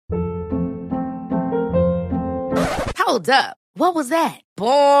Hold up. What was that?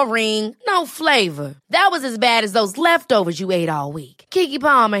 Boring. No flavor. That was as bad as those leftovers you ate all week. Keke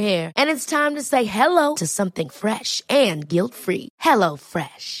Palmer here, and it's time to say hello to something fresh and guilt-free. Hello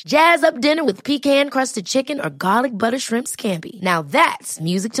Fresh. Jazz up dinner with pecan-crusted chicken or garlic butter shrimp scampi. Now that's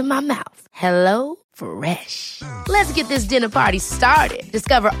music to my mouth. Hello Fresh. Let's get this dinner party started.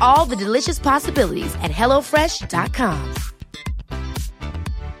 Discover all the delicious possibilities at hellofresh.com.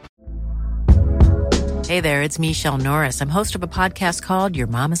 Hey there, it's Michelle Norris. I'm host of a podcast called Your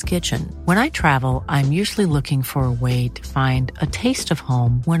Mama's Kitchen. When I travel, I'm usually looking for a way to find a taste of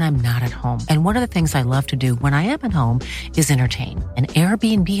home when I'm not at home. And one of the things I love to do when I am at home is entertain. And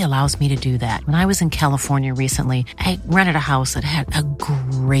Airbnb allows me to do that. When I was in California recently, I rented a house that had a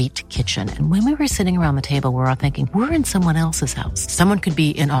great kitchen. And when we were sitting around the table, we were all thinking, we're in someone else's house. Someone could be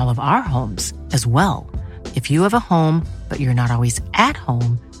in all of our homes as well. If you have a home, but you're not always at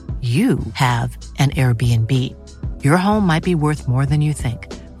home, you have an Airbnb. Your home might be worth more than you think.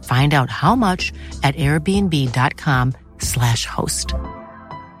 Find out how much at airbnb.com/host.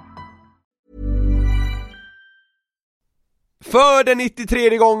 För den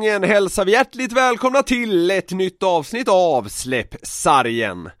 93:e gången hälsar vi hjärtligt välkomna till ett nytt avsnitt av Släpp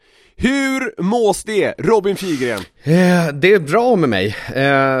sargen. Hur mås det, Robin Figren? Det är bra med mig.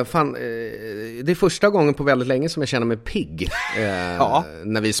 Det är första gången på väldigt länge som jag känner mig pigg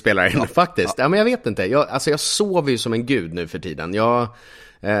när vi spelar in faktiskt. Ja, men jag vet inte. Jag sover ju som en gud nu för tiden. Jag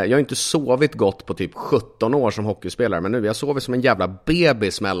har inte sovit gott på typ 17 år som hockeyspelare, men nu jag sover som en jävla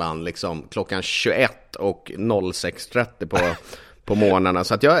bebis mellan liksom klockan 21 och 06:30 på morgnarna.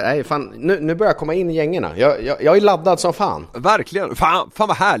 Så att nu börjar jag komma in i gängerna. Jag är laddad som fan. Verkligen. Fan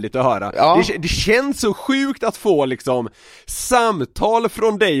vad härligt att höra. Ja. Det känns så sjukt att få liksom samtal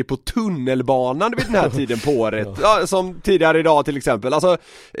från dig på tunnelbanan vid den här tiden på året. Ja, som tidigare idag till exempel. Alltså,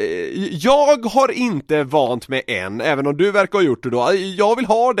 jag har inte vant mig än, även om du verkar ha gjort det då. Jag vill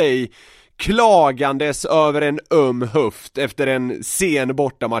ha dig klagandes över en höft efter en sen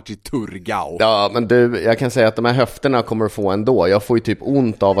bortamatch i Turgau. Ja, men du, jag kan säga att de här höfterna kommer att få ändå. Jag får ju typ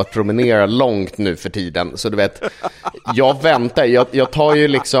ont av att promenera långt nu för tiden. Så du vet, jag väntar. Jag tar ju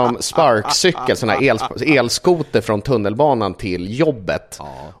liksom sparkcykel, såna elskoter från tunnelbanan till jobbet.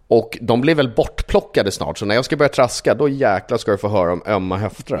 Ja. Och de blir väl bortplockade snart. Så när jag ska börja traska, då jäklar ska du få höra om ömma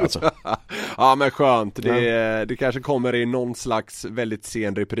höfter alltså. Ja, men skönt. Det kanske kommer i någon slags väldigt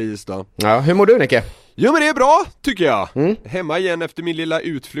sen repris då. Ja, hur mår du, Nicke? Jo, men det är bra, tycker jag. Hemma igen efter min lilla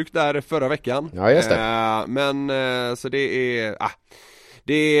utflykt där förra veckan. Ja, just det. Så det är...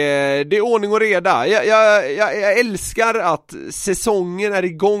 Det är ordning och reda. Jag älskar att säsongen är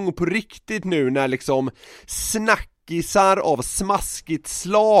igång på riktigt nu, när liksom snackisar av smaskigt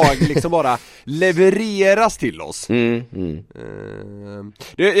slag liksom bara levereras till oss.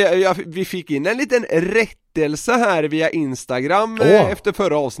 Vi fick in en liten rättelse här via Instagram efter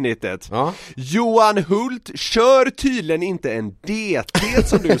förra avsnittet. Ja. Johan Hult kör tydligen inte en DT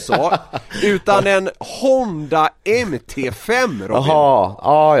som du sa, utan en Honda MT5, Robin.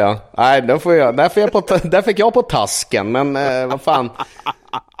 Jaha, ja. Nej, där fick jag på tasken, men vad fan.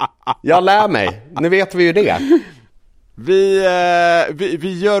 Jag lär mig. Nu vet vi ju det.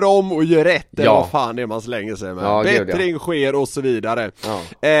 Vi gör om och gör rätt. Eller vad fan är man så länge sedan med. Ja, bättring sker och så vidare. Ja.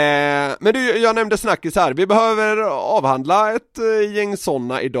 Men jag nämnde snackis här. Vi behöver avhandla ett gäng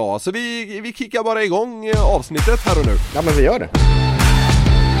sådana idag. Så vi kickar bara igång avsnittet här och nu. Ja, men vi gör det.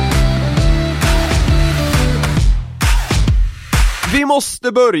 Vi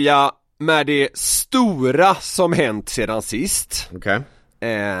måste börja med det stora som hänt sedan sist. Okej.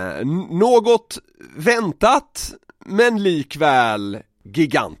 Något väntat, men likväl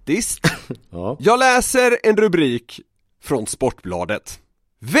gigantiskt. Ja. Jag läser en rubrik från Sportbladet.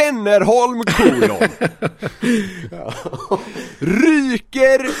 Wennerholm :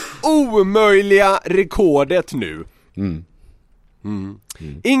 ryker omöjliga rekordet nu.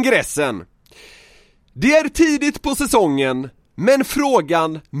 Ingressen. Det är tidigt på säsongen, men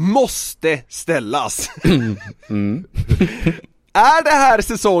frågan måste ställas. Är det här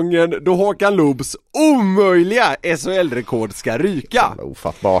säsongen då Håkan Loobs omöjliga SHL-rekord ska ryka?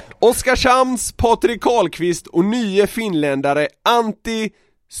 Ofattbart. Oskarshamns Patrik Karlqvist och nye finländare Antti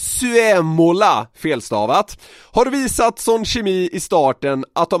Suomola, felstavat, har visat sån kemi i starten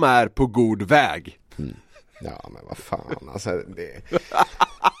att de är på god väg. Ja, men vad fan, alltså det...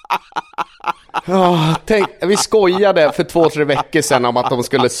 vi skojade för 2-3 veckor sedan om att de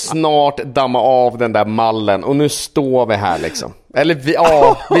skulle snart damma av den där mallen, och nu står vi här liksom. Eller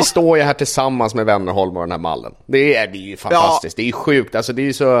vi står ju här tillsammans med Wennerholm och den här mallen. Det är ju fantastiskt, det är sjukt. Alltså det är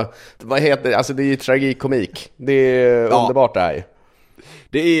ju så, alltså det är ju tragikomik. Det är underbart det här.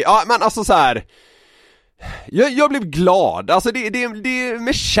 Det är, men alltså så här. Jag blev glad, alltså det är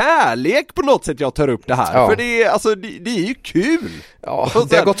med kärlek på något sätt jag tar upp det här, för det är ju kul. Ja,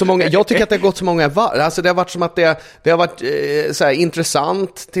 det har gått så många, jag tycker att det har gått så många alltså det har varit som att det har varit så här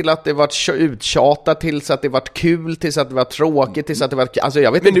intressant till att det varit uttjatat, till så att det varit kul, till så att det var tråkigt, till så att det var, alltså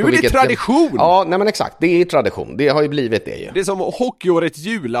jag vet men inte. Men nu är det tradition. Ja, nej men exakt, det är tradition. Det har ju blivit det ju. Det är som hockeyårets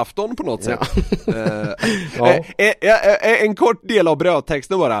julafton på något sätt. En kort del av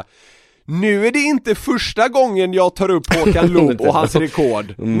brödtexten bara. Nu är det inte första gången jag tar upp Håkan Loob och hans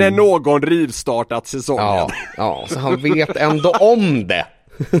rekord när någon rivstartat säsongen. Ja, så han vet ändå om det.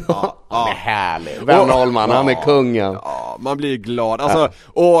 Han är härlig. Vänholman, han är kungen. Ja, man blir glad. Alltså,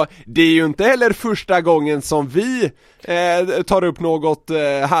 och det är ju inte heller första gången som vi tar upp något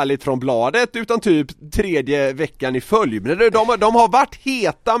härligt från bladet, utan typ 3:e veckan i följd. De har varit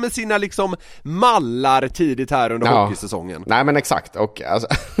heta med sina liksom mallar tidigt här under hockeysäsongen. Nej men exakt, och alltså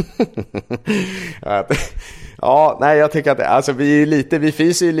ja, nej jag tycker att alltså, vi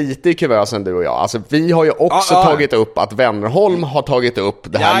fiser ju lite i kuvösen du och jag. Alltså vi har ju också tagit upp att Wennerholm har tagit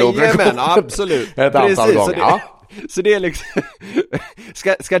upp det här Jajamän, absolut. Ett antal gånger. Så det är liksom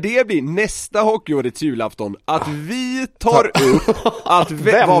ska det bli nästa hockeyårets julafton att vi tar upp att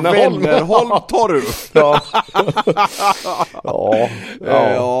vad Wennerholm tar upp.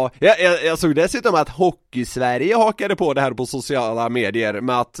 Jag såg dessutom att Hockey-Sverige hakade på det här på sociala medier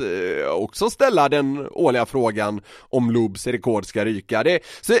med att också ställa den årliga frågan om Loobs rekord ska ryka.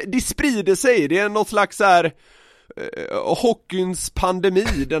 Så det sprider sig, det är något slags så här hockeyns pandemi,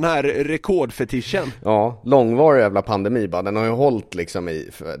 den här rekordfetischen. Ja, långvarig jävla pandemi bara. Den har ju hållit liksom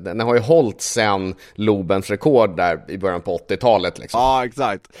den har ju hållit sen Loobens rekord där i början på 80-talet liksom. Ja,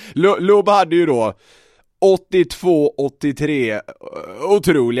 exakt. Loob hade ju då 82-83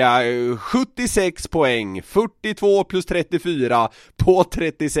 otroliga 76 poäng, 42 plus 34 på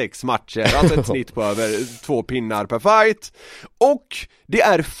 36 matcher, alltså ett snitt på över 2 pinnar per fight. Och det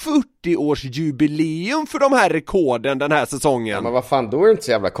är 40-årsjubileum för de här rekorden den här säsongen. Ja, men vad fan, då är det inte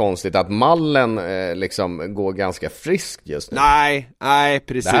så jävla konstigt att mallen liksom går ganska friskt just nu. Nej,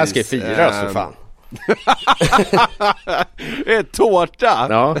 precis. Det här ska ju firas för fan.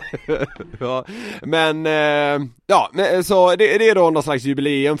 Tårta. Ja. Men så det är då någon slags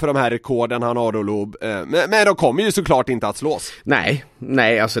jubileum för de här rekorden han har då, Loob. Men de kommer ju såklart inte att slås.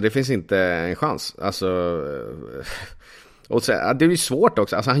 Nej, alltså det finns inte en chans. Alltså och så, det är ju svårt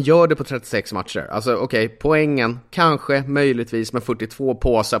också. Alltså han gör det på 36 matcher. Alltså okej, poängen kanske möjligtvis, med 42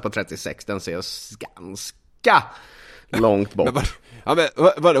 påsar på 36, den ser ganska långt bort. Men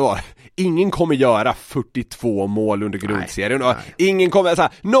vad det var? Ingen kommer göra 42 mål under grundserien. Nej. Ingen kommer så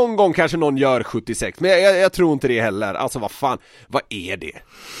här, någon gång kanske någon gör 76, men jag tror inte det heller. Alltså vad är det?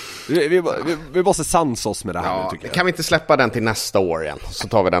 Vi måste sansa oss med det här nu, tycker jag. Kan vi inte släppa den till nästa år igen? Så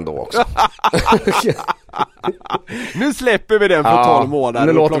tar vi den då också. Nu släpper vi den på 12 månader.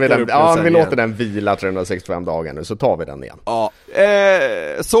 Nu låter vi den, vi låter den vila 365 dagar nu, så tar vi den igen. Ja.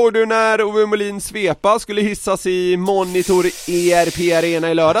 Såg du när Ove Molin svepa skulle hissas i Monitor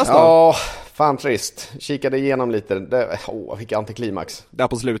ERP-arena i lördags då? Ja, fan trist. Kikade igenom lite. Vilka antiklimax. Där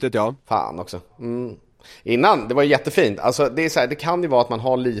på slutet, ja. Fan också. Innan, det var jättefint. Alltså det är så här, det kan ju vara att man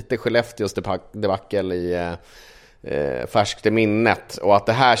har lite Skellefteås debacle i färskt i minnet, och att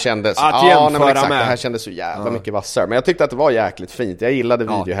det här kändes det här kändes så jävla mycket vassare. Men jag tyckte att det var jäkligt fint. Jag gillade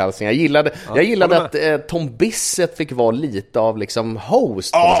videohälsningen. Jag gillade att Tom Bissett fick vara lite av liksom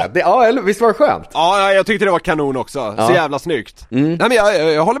host på något sätt. Eller visst var det skönt? Ja, jag tyckte det var kanon också. Så jävla snyggt. Nej, men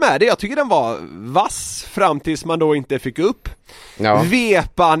jag håller med dig. Jag tycker den var vass fram tills man då inte fick upp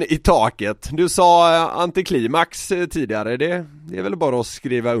vepan i taket. Du sa antiklimax tidigare. Det är väl bara att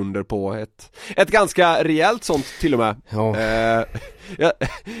skriva under på ett ganska rejält sånt till och med.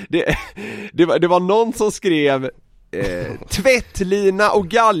 Det var någon som skrev tvättlina och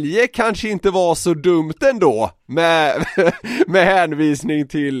galge kanske inte var så dumt ändå, med hänvisning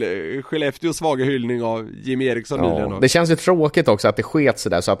till Skellefteås svaga hyllning av Jimmy Eriksson nyligen. Det känns ju tråkigt också att det sket sig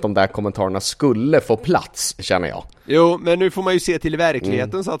där, så att de där kommentarerna skulle få plats, känner jag. Jo, men nu får man ju se till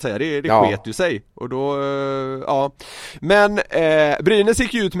verkligheten så att säga. Det sket ju sig. Och då, Men Brynäs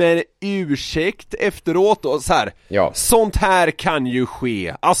gick ut med en ursäkt efteråt och så här. Sånt här kan ju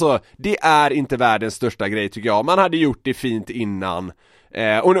ske. Alltså, det är inte världens största grej, tycker jag. Man hade gjort det fint innan.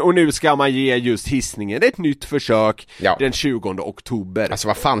 Och nu ska man ge just hissningen ett nytt försök den 20 oktober. Alltså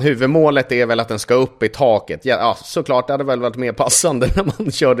vad fan, huvudmålet är väl att den ska upp i taket. Ja, såklart, det hade väl varit mer passande när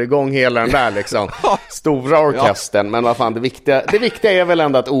man körde igång hela den där liksom stora orkestern. Men vad fan, det viktiga är väl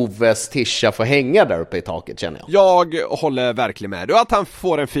ändå att Oves Tisha får hänga där uppe i taket, känner jag. Jag håller verkligen med. Och att han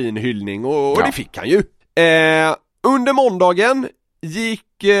får en fin hyllning, och det fick han ju. Under måndagen gick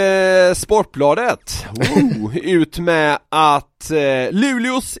Sportbladet ut med att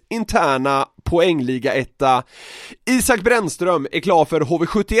Luleås interna poängliga etta Isak Brännström är klar för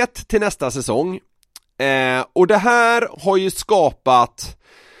HV71 till nästa säsong. Och det här har ju skapat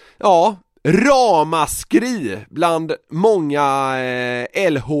ramaskri bland många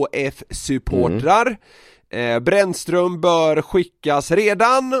LHF-supportrar. Brännström bör skickas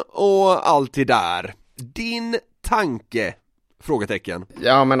redan och allt det där. Din tanke? Frågetecken.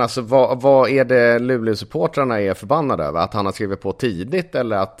 Ja, men alltså vad är det Luleå-supportrarna är förbannade över? Att han har skrivit på tidigt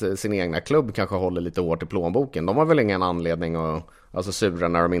eller att sin egna klubb kanske håller lite hårt i plånboken? De har väl ingen anledning att sura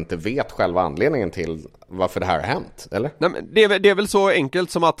när de inte vet själva anledningen till varför det här har hänt, eller? Nej, men det är väl så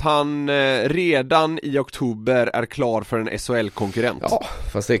enkelt som att han redan i oktober är klar för en SHL-konkurrent. Ja,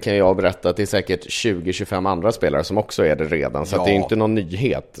 fast det kan jag berätta att det är säkert 20-25 andra spelare som också är det redan. Så att det är inte någon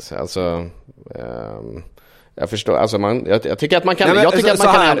nyhet. Alltså... Jag förstår, alltså jag tycker att man kan jag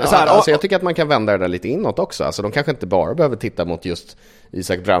tycker att man kan vända det där lite inåt också. Alltså de kanske inte bara behöver titta mot just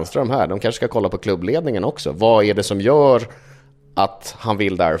Isak Brännström här. De kanske ska kolla på klubbledningen också. Vad är det som gör att han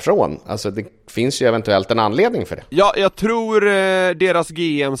vill därifrån? Alltså det finns ju eventuellt en anledning för det. Ja, jag tror deras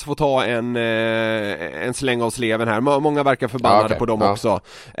GMs får ta en släng av sleven här. Många verkar förbannade på dem också.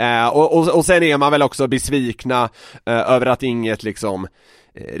 Och sen är man väl också besvikna över att inget liksom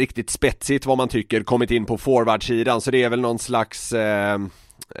riktigt spetsigt vad man tycker kommit in på forwardsidan, så det är väl någon slags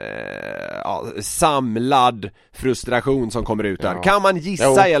samlad frustration som kommer ut där. Kan man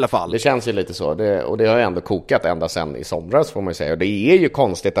gissa i alla fall. Det känns ju lite så, och det har ju ändå kokat ända sedan i somras får man ju säga, och det är ju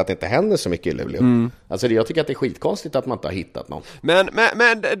konstigt att det inte händer så mycket i Luleå. Alltså jag tycker att det är skitkonstigt att man inte har hittat någon.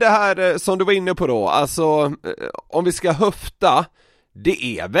 Men det här som du var inne på då, alltså om vi ska höfta, det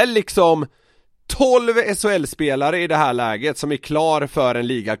är väl liksom 12 SHL-spelare i det här läget som är klar för en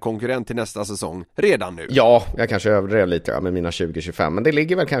ligakonkurrent till nästa säsong redan nu. Ja, jag kanske överdrev lite med mina 20-25, men det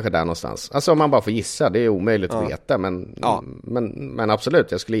ligger väl kanske där någonstans. Alltså om man bara får gissa, det är omöjligt att veta, men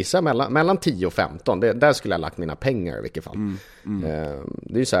absolut, jag skulle gissa mellan 10 och 15. Där skulle jag lagt mina pengar i vilket fall.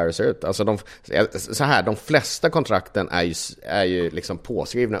 Det är ju så här det ser ut. Alltså de flesta kontrakten är ju liksom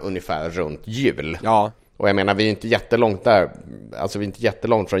påskrivna ungefär runt jul. Ja. Och jag menar, vi är inte jättelångt där. Alltså vi är inte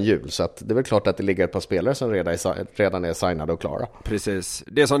jättelångt från jul. Så att det är väl klart att det ligger ett par spelare som redan är signade och klara. Precis.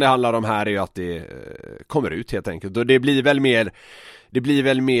 Det som det handlar om här är ju att det kommer ut helt enkelt. Och det blir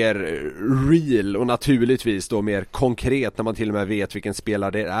väl mer real och naturligtvis då mer konkret när man till och med vet vilken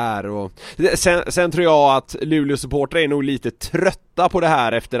spelare det är. Och sen tror jag att Luleå-supportrar är nog lite trötta på det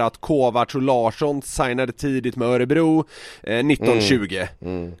här efter att Kovacs och Larsson signade tidigt med Örebro 1920.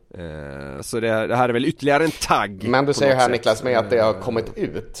 Så det här är väl ytterligare en tagg. Men du säger här Niklas med att det har kommit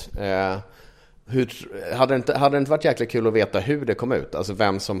ut. Hade det inte varit jäkligt kul att veta hur det kom ut? Alltså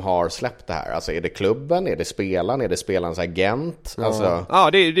vem som har släppt det här? Alltså är det klubben? Är det spelaren? Är det spelarens agent? Alltså,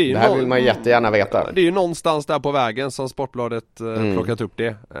 det här vill man ju jättegärna veta. Det är ju någonstans där på vägen som Sportbladet plockat upp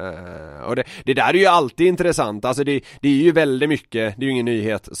det. Och det där är ju alltid intressant. Alltså det är ju väldigt mycket, det är ju ingen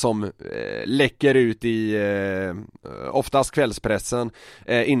nyhet som läcker ut i oftast kvällspressen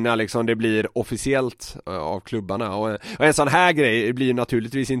innan liksom det blir officiellt av klubbarna. Och en sån här grej blir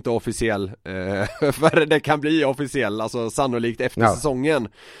naturligtvis inte officiell för det kan bli officiell, alltså sannolikt efter säsongen.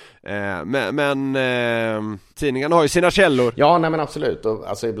 Men tidningarna har ju sina källor. Ja, nej men absolut. Och,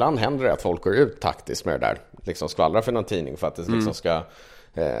 alltså ibland händer det att folk går ut taktiskt med det där. Liksom skvallrar för någon tidning för att det liksom ska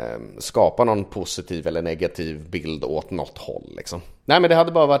skapa någon positiv eller negativ bild åt något håll liksom. Nej men det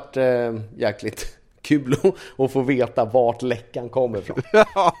hade bara varit jäkligt kul att få veta vart läckan kommer ifrån.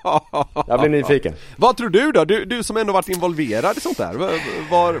 Jag blir nyfiken. Vad tror du då? Du som ändå varit involverad i sånt där.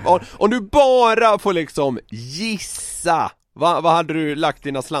 Om du bara får liksom gissa, vad hade du lagt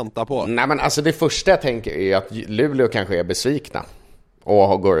dina slantar på? Nej men alltså det första jag tänker är att Luleå kanske är besvikna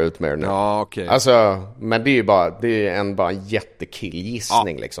och går ut med det nu. Ja, okej. Alltså, men det är ju bara en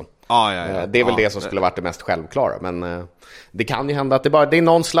jättekillgissning liksom. Det är väl det som skulle varit det mest självklara. Men det kan ju hända att det är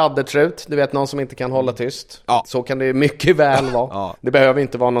någon sladdertrut. Du vet, någon som inte kan hålla tyst. Så kan det mycket väl vara. Det behöver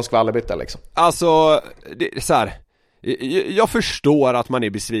inte vara någon skvallerbytta liksom. Alltså, så här. Jag förstår att man är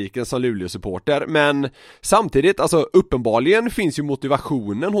besviken som Luleå-supporter, men samtidigt, alltså uppenbarligen finns ju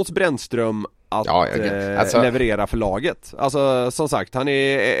motivationen hos Brännström att leverera för laget. Alltså som sagt, han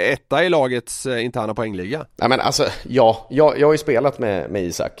är etta i lagets interna poängliga. Ja, men alltså, jag har ju spelat med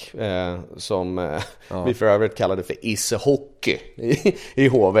Isak som vi för övrigt kallade för ishockey i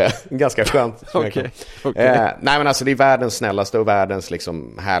HV. Ganska skönt. Okay. Nej men alltså det är världens snällaste och världens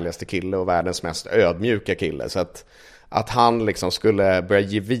liksom härligaste kille och världens mest ödmjuka kille, så att han liksom skulle börja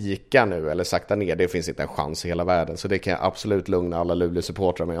ge vika nu eller sakta ner, det finns inte en chans i hela världen. Så det kan jag absolut lugna alla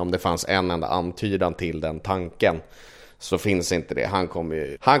Luleå-supportrar med. Om det fanns en enda antydan till den tanken så finns inte det. Han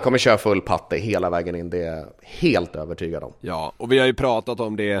kommer köra full patte hela vägen in, det är jag helt övertygad om. Ja, och vi har ju pratat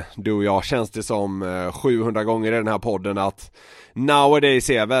om det, du och jag, känns det som 700 gånger i den här podden, att nowadays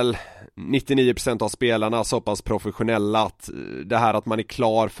är väl 99% av spelarna så pass professionella att det här att man är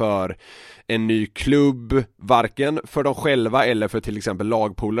klar för en ny klubb, varken för dem själva eller för till exempel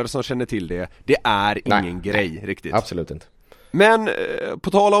lagpolare som känner till det är ingen grej riktigt. Absolut inte. Men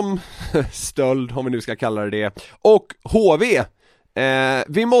på tal om stöld, om vi nu ska kalla det, och HV,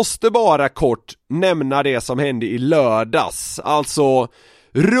 vi måste bara kort nämna det som hände i lördags. Alltså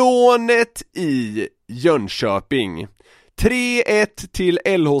rånet i Jönköping. 3-1 till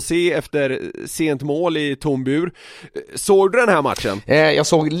LHC efter sent mål i tombur. Såg du den här matchen? Jag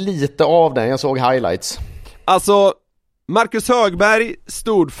såg lite av den, jag såg highlights. Alltså, Marcus Högberg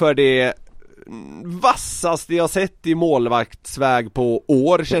stod för det vassaste jag sett i målvaktsväg på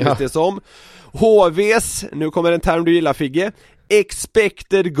år, kändes det som. HVs, nu kommer en term du gillar, Figge,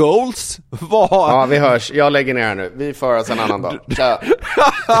 expected goals var... Ja, vi hörs. Jag lägger ner nu. Vi får oss en annan dag.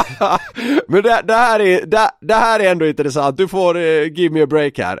 Men det här är ändå intressant. Du får give me a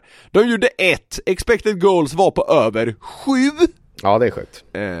break här. De gjorde 1. Expected goals var på över 7. Ja, det är sjukt.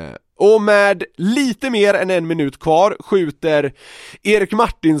 Och med lite mer än 1 minut kvar skjuter Erik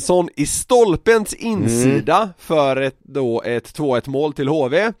Martinsson i stolpens insida för ett 2-1 mål till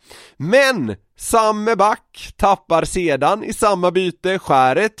HV. Men samme back tappar sedan i samma byte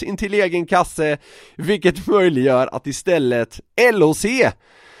skäret in till egen kasse, vilket möjliggör att istället LHC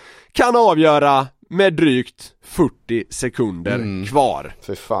kan avgöra med drygt 40 sekunder kvar.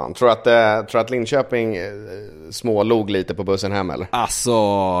 För fan. Tror att Linköping smålog lite på bussen hem, eller? Alltså,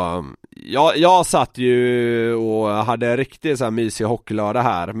 jag satt ju och hade riktigt så här mysig hockeylördag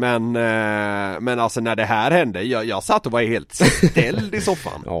här, men alltså när det här hände, jag satt och var helt ställd i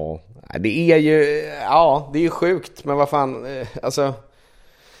soffan. Ja, det är ju sjukt, men vad fan, alltså...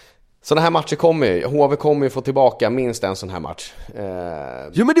 Sådana här matcher kommer ju, HV kommer ju få tillbaka minst en sån här match.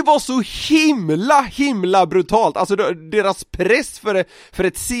 Ja, men det var så himla brutalt. Alltså deras press för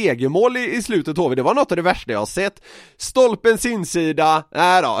ett segermål i slutet, HV, det var något av det värsta jag har sett. Stolpens insida,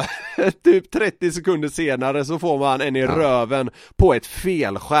 typ 30 sekunder senare så får man en i röven på ett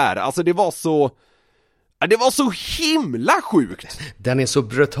felskär. Alltså det var så himla sjukt. Den är så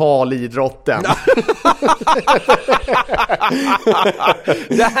brutal, idrotten.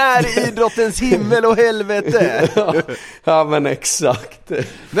 Det här är idrottens himmel och helvete. Ja, men exakt.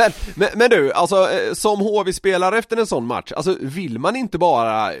 Men du, alltså som HV-spelare efter en sån match, alltså vill man inte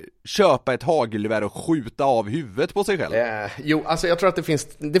bara köpa ett hagelgevär och skjuta av huvudet på sig själv? Jo, alltså jag tror att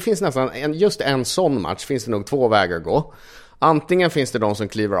det finns nästan just en sån match finns det nog 2 vägar att gå. Antingen finns det de som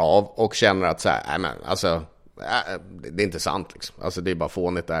kliver av och känner att så här, nej men alltså det är inte sant liksom. Alltså det är bara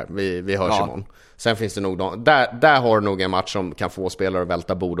fånigt där. Vi hörs imorgon. Sen finns det nog där har du nog en match som kan få spelare att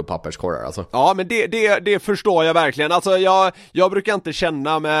välta bord och papperskorgar alltså. Ja, men det förstår jag verkligen. Alltså jag brukar inte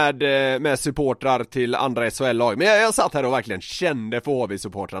känna med supportrar till andra SHL-lag, men jag satt här och verkligen kände för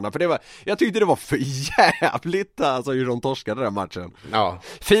HV-supportrarna, för jag tyckte det var för jävligt alltså hur de torskade den matchen. Ja.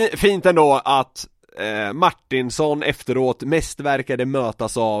 Fint ändå att Martinsson efteråt mest verkade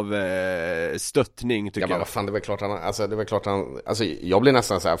mötas av stöttning, tycker jag. Vad fan, det var klart han alltså jag blir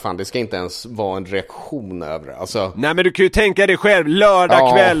nästan så här, fan det ska inte ens vara en reaktion över det. Alltså... Nej, men du kan ju tänka dig själv,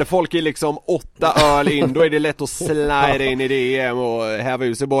 lördag kväll, folk är liksom 8 öl in, då är det lätt att slida in i DM och häva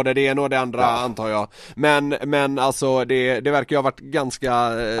ut sig både det ena och det andra, antar jag. Men alltså det verkar ju ha varit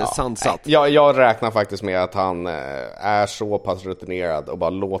ganska sansat. Jag räknar faktiskt med att han är så pass rutinerad och bara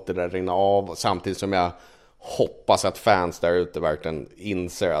låter det rinna av, samtidigt som jag hoppas att fans där ute verkligen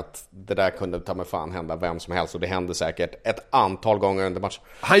inser att det där kunde ta med fan hända vem som helst, och det hände säkert ett antal gånger under matchen.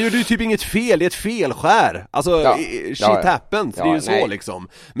 Han gjorde ju typ inget fel, det är ett felskär. Alltså shit happens, det är ju så liksom.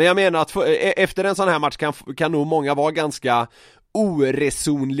 Men jag menar att efter en sån här match kan nog många vara ganska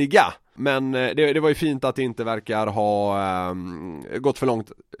oresonliga. Men det var ju fint att det inte verkar ha gått för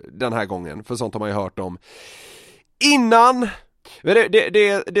långt den här gången, för sånt har man ju hört om innan. Men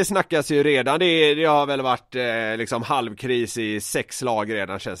det snackas ju redan. Det har väl varit liksom halvkris i 6 lag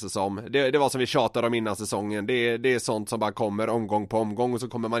redan, känns det som. Det var som vi tjatade om innan säsongen. Det är sånt som bara kommer omgång på omgång, och så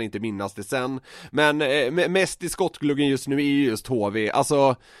kommer man inte minnas det sen. Men mest i skottgluggen just nu är just HV.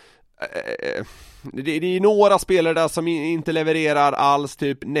 Alltså det är några spelare där som inte levererar alls,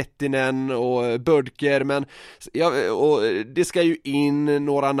 typ Nettinen och Bödker, men och det ska ju in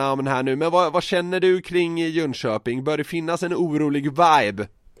några namn här nu. Men vad känner du kring Jönköping? Bör det finnas en orolig vibe?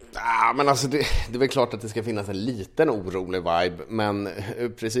 Ja, men alltså det är väl klart att det ska finnas en liten orolig vibe, men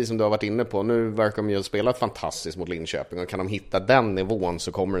precis som du har varit inne på, nu verkar de ju ha spelat fantastiskt mot Linköping, och kan de hitta den nivån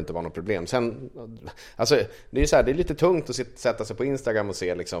så kommer det inte vara något problem. Sen, alltså det är så här, det är lite tungt att sätta sig på Instagram och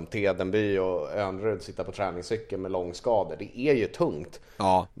se liksom Tedenby och Önrud sitta på träningscykel med långskador. Det är ju tungt.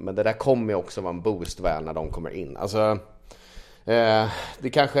 Ja. Men det där kommer ju också vara en boost väl när de kommer in. Alltså det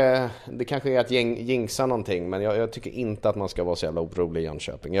kanske är att jinxa någonting, men jag tycker inte att man ska vara så jävla orolig i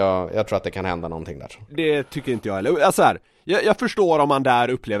Jönköping. Jag tror att det kan hända någonting där. Det tycker inte jag heller. Alltså här, jag förstår om man där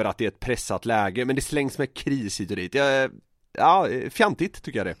upplever att det är ett pressat läge, men det slängs med kris hit och dit. Ja, fjantigt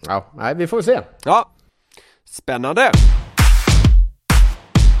tycker jag det. Ja, nej, vi får se. Ja, spännande.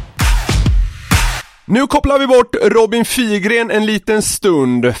 Nu kopplar vi bort Robin Figren en liten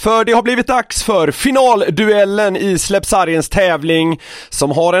stund, för det har blivit dags för finalduellen i Släppsarjens tävling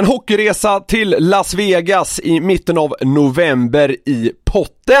som har en hockeyresa till Las Vegas i mitten av november i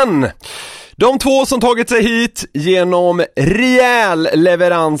potten. De två som tagit sig hit genom rejäl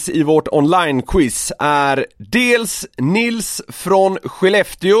leverans i vårt online-quiz är dels Nils från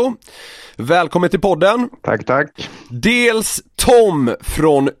Skellefteå. Välkommen till podden. Tack. Dels Tom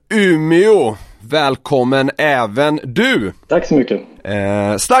från Umeå. Välkommen även du. Tack så mycket.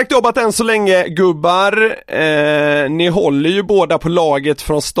 Starkt jobbat än så länge, gubbar. Ni håller ju båda på laget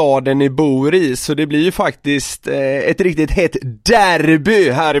från staden ni bor i, så det blir ju faktiskt ett riktigt hett derby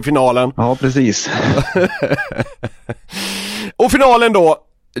här i finalen. Ja, precis. Och finalen då,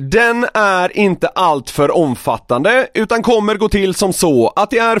 den är inte allt för omfattande, utan kommer gå till som så att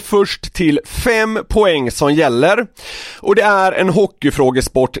det är först till 5 poäng som gäller. Och det är en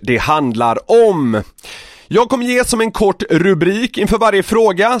hockeyfrågesport det handlar om. Jag kommer ge som en kort rubrik inför varje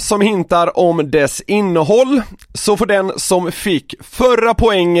fråga som hintar om dess innehåll. Så får den som fick förra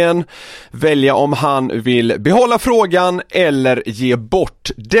poängen välja om han vill behålla frågan eller ge bort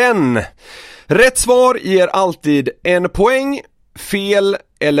den. Rätt svar ger alltid 1 poäng. Fel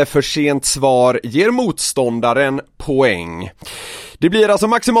eller för sent svar ger motståndaren poäng. Det blir alltså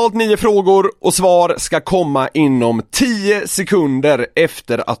maximalt 9 frågor och svar ska komma inom 10 sekunder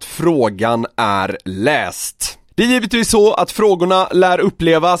efter att frågan är läst. Det är givetvis så att frågorna lär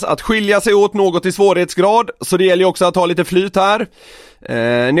upplevas att skilja sig åt något i svårighetsgrad, så det gäller också att ha lite flyt här.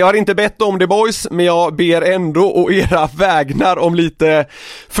 Ni har inte bett om det, boys, men jag ber ändå och era vägnar om lite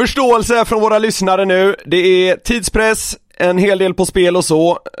förståelse från våra lyssnare nu. Det är tidspress, en hel del på spel och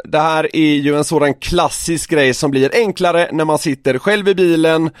så. Det här är ju en sådan klassisk grej som blir enklare när man sitter själv i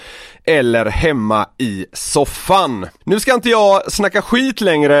bilen eller hemma i soffan. Nu ska inte jag snacka skit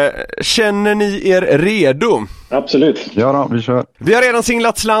längre. Känner ni er redo? Absolut. Ja då, vi kör. Vi har redan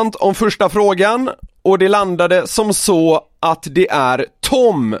singlat slant om första frågan, och det landade som så att det är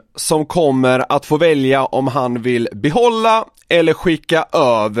Tom som kommer att få välja om han vill behålla eller skicka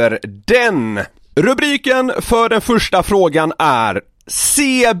över den. Rubriken för den första frågan är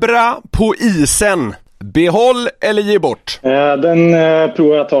Zebra på isen. Behåll eller ge bort? Den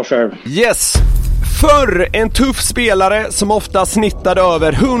provar jag ta själv. Yes. Förr en tuff spelare som ofta snittade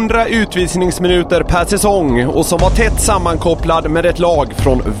över 100 utvisningsminuter per säsong och som var tätt sammankopplad med ett lag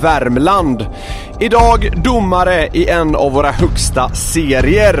från Värmland. Idag domare i en av våra högsta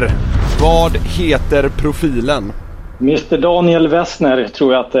serier. Vad heter profilen? Mr. Daniel Wessner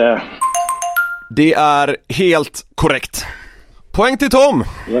tror jag att det är. Det är helt korrekt. Poäng till Tom.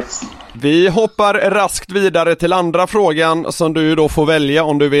 Yes. Vi hoppar raskt vidare till andra frågan som du då får välja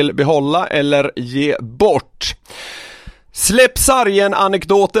om du vill behålla eller ge bort. Släpp sargen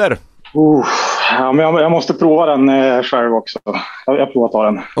anekdoter. Ja, men jag måste prova den själv också. Jag provar att ta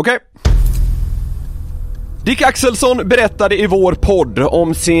den. Okej. Dick Axelsson berättade i vår podd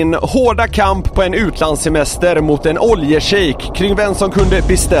om sin hårda kamp på en utlandssemester mot en oljeshejk kring vem som kunde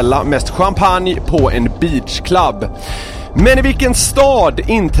beställa mest champagne på en beachclub. Men i vilken stad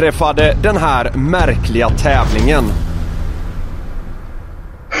inträffade den här märkliga tävlingen?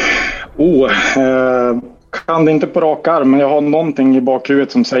 Kan det inte på rak arm, men jag har någonting i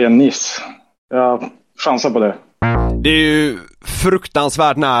bakhuvudet som säger Nice. Jag chansar på det. Det är ju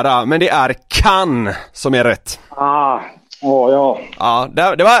fruktansvärt nära, men det är Cannes som är rätt. Ja. Ja,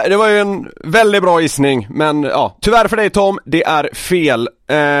 det var ju en väldigt bra gissning, men ja, tyvärr för dig Tom, det är fel.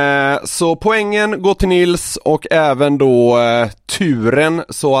 Så poängen går till Nils och även då turen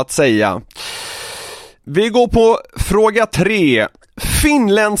så att säga. Vi går på fråga 3.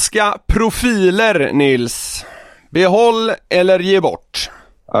 Finländska profiler, Nils. Behåll eller ge bort?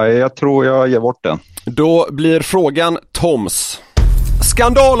 Jag tror jag ger bort den. Då blir frågan Toms.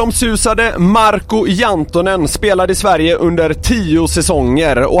 Skandalomsusade Marko Jantonen spelade i Sverige under 10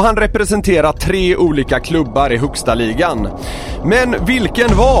 säsonger och han representerar 3 olika klubbar i högsta ligan. Men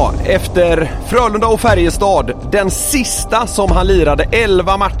vilken var, efter Frölunda och Färjestad, den sista som han lirade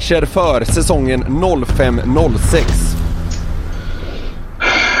 11 matcher för säsongen 05-06?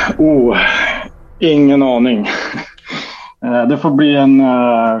 Ingen aning. Det får bli en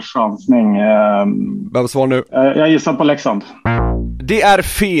chansning. Vem svar nu? Jag gissar på Leksand. Det är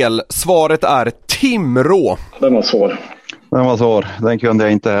fel. Svaret är Timrå. Den var svår. Den kunde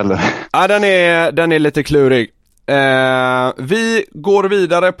jag inte heller. Ja, den är lite klurig. Vi går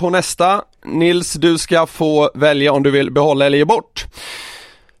vidare på nästa. Nils, du ska få välja om du vill behålla eller ge bort.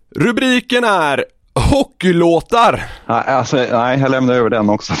 Rubriken är hockeylåtar. Nej, jag lämnar över den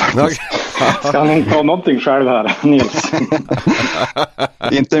också faktiskt. Ska han inte ha någonting själv här, Nils?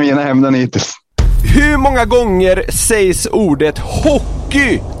 Inte mina ämnen hittills. Hur många gånger sägs ordet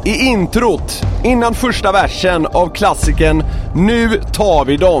hockey i introt innan första versen av klassiken Nu tar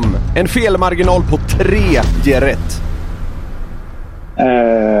vi dem? En felmarginal på 3 ger rätt.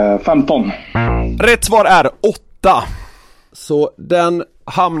 15. Rätt svar är 8. Så den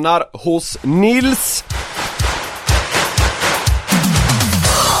hamnar hos Nils.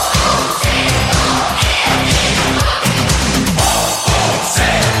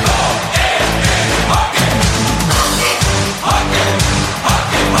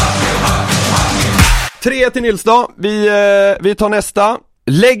 Tre till Nils då. Vi tar nästa.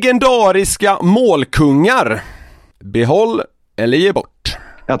 Legendariska målkungar. Behåll eller ge bort.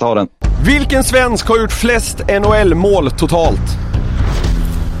 Jag tar den. Vilken svensk har gjort flest NHL-mål totalt?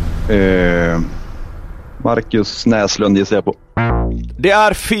 Marcus Näslund gissar jag på. Det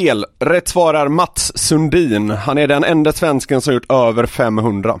är fel. Rätt svar är Mats Sundin. Han är den enda svensken som har gjort över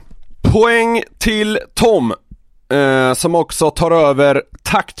 500. Poäng till Tom, som också tar över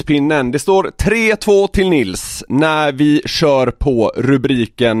taktpinnen. Det står 3-2 till Nils när vi kör på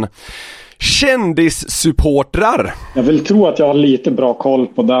rubriken kändissupportrar. Jag vill tro att jag har lite bra koll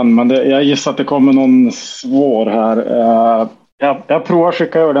på den, men jag gissar att det kommer någon svår här. Jag provar att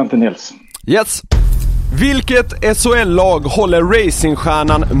skicka över den till Nils. Yes. Vilket SHL-lag håller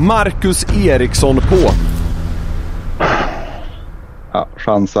racingstjärnan Marcus Eriksson på? Ja,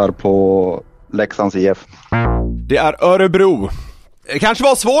 chansar på Leksands IF. Det är Örebro. Det kanske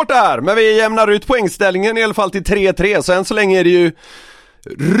var svårt där, men vi jämnar ut poängställningen i alla fall till 3-3, så än så länge är det ju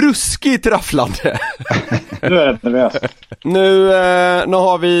ruskigt rafflande. Nu är det nervöst. Nu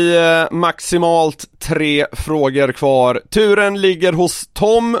har vi maximalt 3 frågor kvar. Turen ligger hos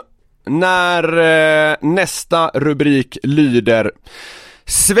Tom när nästa rubrik lyder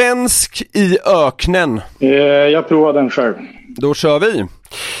Svensk i öknen. Jag provar den själv. Då kör vi.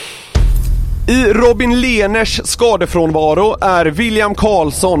 I Robin Lehners skadefrånvaro är William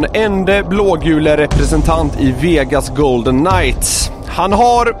Karlsson ende blågule representant i Vegas Golden Knights. Han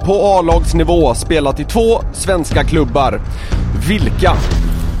har på A-lagsnivå spelat i 2 svenska klubbar. Vilka?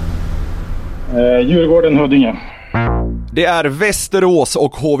 Djurgården, Huddinge. Det är Västerås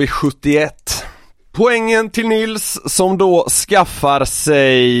och HV71. Poängen till Nils som då skaffar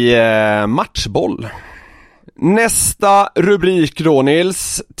sig matchboll. Nästa rubrik då,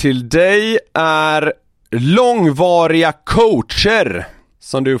 Nils, till dig är långvariga coacher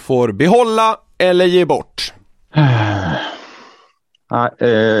som du får behålla eller ge bort. Nej,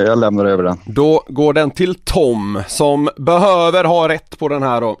 jag lämnar över den. Då går den till Tom som behöver ha rätt på den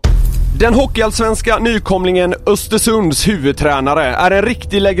här då. Den hockeyallsvenska nykomlingen Östersunds huvudtränare är en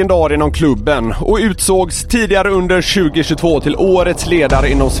riktig legendar inom klubben och utsågs tidigare under 2022 till årets ledare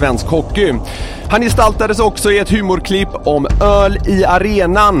inom svensk hockey. Han gestaltades också i ett humorklipp om öl i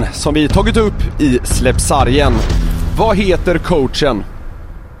arenan som vi tagit upp i Släppsargen. Vad heter coachen?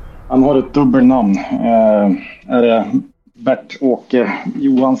 Han har ett dubbelnamn. Är det Bert-Åke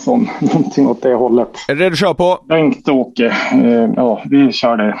Johansson? Någonting åt det hållet. Är det du kör på? Bengt-Åke. Ja, vi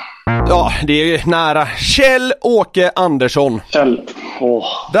kör det. Ja, det är ju nära. Kjell-Åke Andersson. Kjell.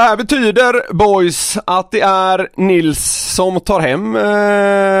 Det här betyder, boys, att det är Nils som tar hem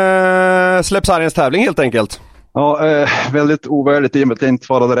Släppsargens tävling helt enkelt. Ja, väldigt ovärdigt i och med att jag inte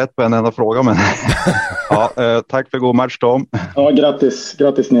svarade rätt på en enda fråga, men ja, tack för god match, Tom. Ja,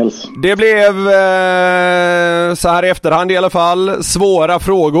 grattis Nils. Det blev så här i efterhand i alla fall svåra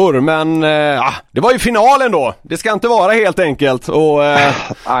frågor, men det var ju finalen då. Det ska inte vara helt enkelt. Och,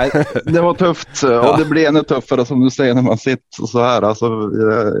 nej, det var tufft och det blir ännu tuffare som du säger när man sitter så här. Alltså,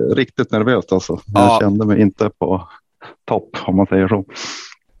 riktigt nervöst alltså. Jag kände mig inte på topp, om man säger så.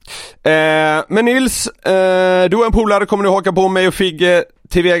 Men Nils, du och en polare kommer nu haka på mig och Figge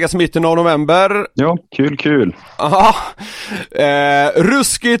till Vegas mitten av november. Ja, kul. Aha.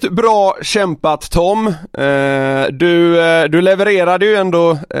 Ruskigt bra kämpat, Tom. Du levererade ju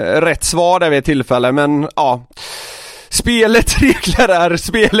ändå rätt svar där vid ett tillfälle, men ja. Spelets regler är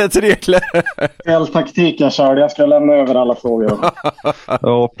spelets regler. Speltaktik jag körde, jag ska lämna över alla frågor.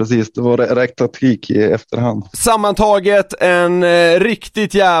 Ja, precis. Det var rätt taktik i efterhand. Sammantaget en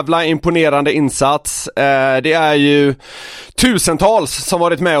riktigt jävla imponerande insats. Det är ju tusentals som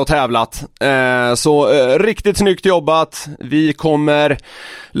varit med och tävlat. Så riktigt snyggt jobbat. Vi kommer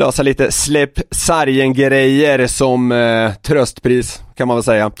lösa lite släpp sargen-grejer som tröstpris, kan man väl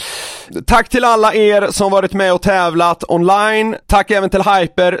säga. Tack till alla er som varit med och tävlat online. Tack även till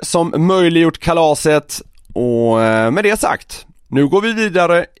Hyper som möjliggjort kalaset. Och med det sagt, nu går vi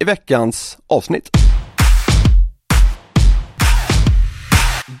vidare i veckans avsnitt.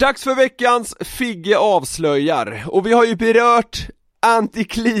 Dags för veckans Figge avslöjar. Och vi har ju berört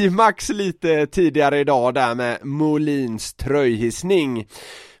antiklimax lite tidigare idag där med Molins tröjhissning.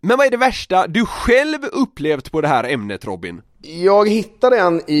 Men vad är det värsta du själv upplevt på det här ämnet, Robin? Jag hittade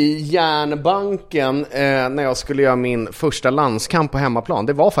en i järnbanken när jag skulle göra min första landskamp på hemmaplan.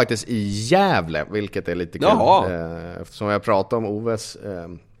 Det var faktiskt i Gävle, vilket är lite kul. Eftersom jag pratade om Oves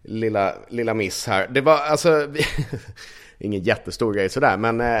lilla miss här. Det var alltså ingen jättestor grej sådär,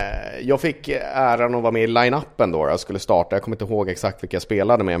 men jag fick äran att vara med i line-upen då. Jag skulle starta, jag kommer inte ihåg exakt vilka jag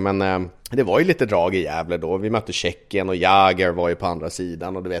spelade med, men det var ju lite drag i Gävle då. Vi mötte Tjeckien och Jager var ju på andra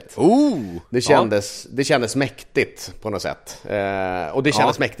sidan och du vet. Det kändes mäktigt på något sätt. Och det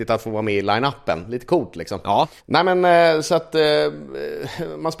kändes mäktigt att få vara med i line-upen. Lite coolt liksom. Ja. Nej men så att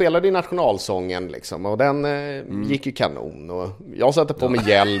man spelade i nationalsången liksom, och den gick ju kanon och jag satte på mig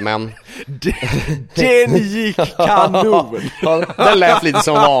hjälmen. Den gick kanon. Ja, den lät lite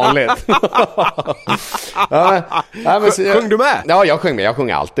som vanligt. Sjöng du med? Ja, jag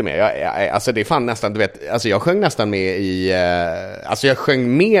sjöng alltid med. Alltså det är fan nästan, du vet, alltså jag sjöng nästan med i alltså jag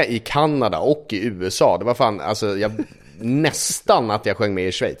sjöng med i Kanada och i USA. Det var fan, alltså nästan att jag sjöng med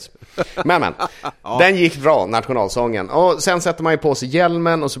i Schweiz. Men den gick bra, nationalsången. Och sen sätter man ju på sig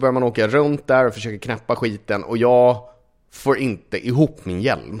hjälmen och så börjar man åka runt där och försöker knäppa skiten, och jag får inte ihop min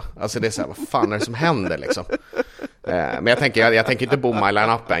hjälm. Alltså det är så här, vad fan är det som händer liksom? Men jag tänker inte bomma i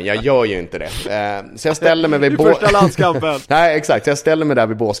line-upen. Jag gör ju inte det. Så jag ställer mig vid första landskampen. Nej, exakt. Så jag ställer mig där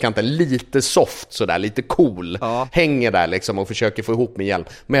vid båskanten, lite soft sådär, lite cool. Ja. Hänger där liksom och försöker få ihop min hjälm.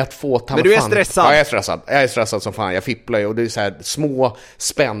 Men att få Men du är stressad? Ja, jag är stressad som fan. Jag fipplar ju, och det är så här små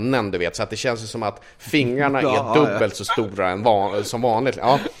spännen, du vet, så att det känns som att fingrarna är dubbelt så stora än som vanligt.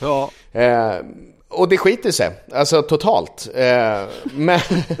 Ja. Och det skiter sig, alltså totalt.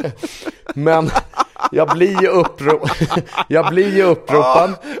 Men jag blir ju uppropad.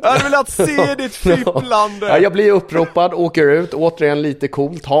 Jag vill att se ditt fipplande. Ja, jag blir uppropad, åker ut, återigen lite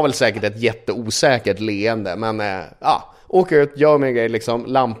coolt. Har väl säkert ett jätteosäkert leende, men åker ut, gör mig grej liksom.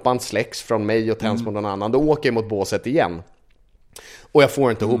 Lampan släcks från mig och tänds mot någon annan. Då åker jag mot båset igen. Och jag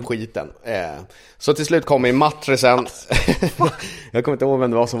får inte ihop skiten. Så till slut kommer matrisen. Jag kommer inte ihåg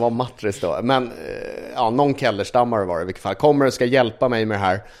vem det var som var matris då. Men någon kellerstammare var det i vilket fall. Kommer och ska hjälpa mig med det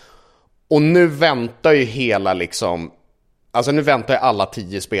här. Och nu väntar ju hela liksom... Alltså nu väntar ju alla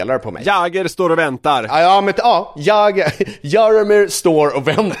 10 spelare på mig. Jager står och väntar. Ja, men Jaromir står och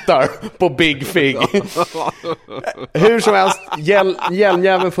väntar på Big Fig. Hur som helst,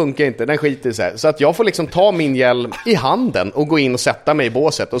 hjälmjäveln funkar inte. Den skiter sig. Så att jag får liksom ta min hjälm i handen och gå in och sätta mig i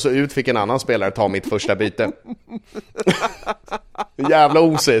båset. Och så ut fick en annan spelare ta mitt första byte. Jävla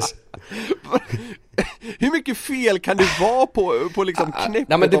osis. Hur mycket fel kan det vara på liksom knäppet?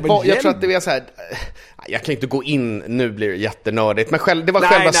 Nej, men jag tror att det var så här. Jag kan inte gå in, nu blir det jättenördigt. Men det var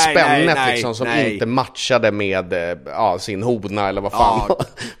själva spännet liksom, som inte matchade med sin hona eller vad fan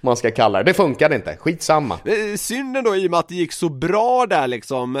man ska kalla det. Det funkade inte, skitsamma. Synden då, i och med att det gick så bra där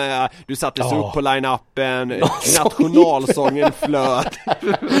liksom. Du sattes upp på line-upen, nationalsången flöt.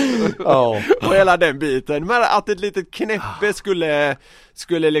 Och hela den biten. Men att ett litet knäppe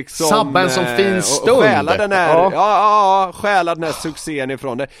skulle liksom sabba en sån fin stund. Stjäla den här succén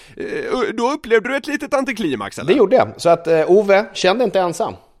ifrån det. Då upplevde du ett litet antiklimax, eller? Det gjorde jag. Så att Ove kände inte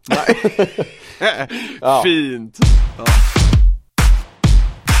ensam. Fint.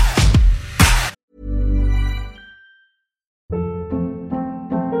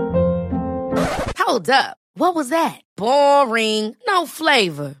 Hold up. What was that? Boring. No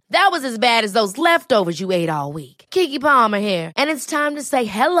flavor. That was as bad as those leftovers you ate all week. Keke Palmer here, and it's time to say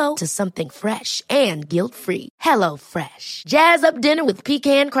hello to something fresh and guilt-free. Hello Fresh. Jazz up dinner with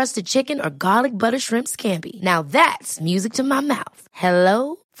pecan-crusted chicken or garlic butter shrimp scampi. Now that's music to my mouth.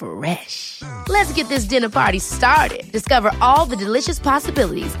 Hello Fresh. Let's get this dinner party started. Discover all the delicious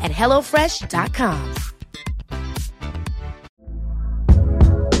possibilities at hellofresh.com.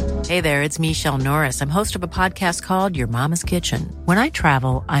 Hey there, it's Michelle Norris. I'm host of a podcast called Your Mama's Kitchen. When I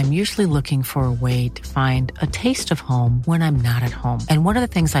travel, I'm usually looking for a way to find a taste of home when I'm not at home. And one of the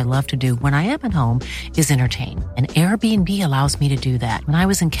things I love to do when I am at home is entertain. And Airbnb allows me to do that. When I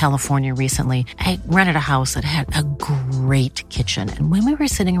was in California recently, I rented a house that had a great kitchen. And when we were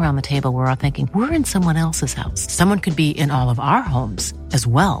sitting around the table, we were all thinking, we're in someone else's house. Someone could be in all of our homes as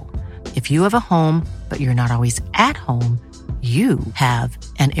well. If you have a home, but you're not always at home, you have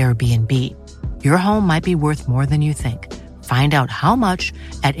an Airbnb. Your home might be worth more than you think. Find out how much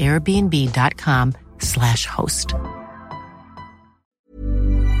at airbnb.com/host.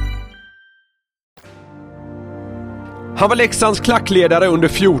 Han var Leksands klackledare under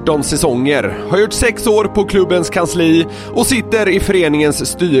 14 säsonger, har gjort 6 år på klubbens kansli och sitter i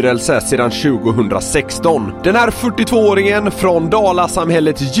föreningens styrelse sedan 2016. Den här 42-åringen från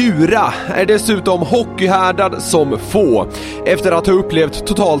Dalasamhället Djura är dessutom hockeyhärdad som få, efter att ha upplevt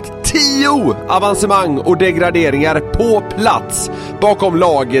totalt 10 avancemang och degraderingar på plats bakom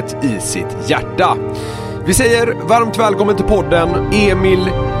laget i sitt hjärta. Vi säger varmt välkommen till podden, Emil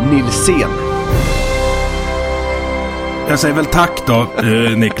Nilsén. Jag säger väl tack då,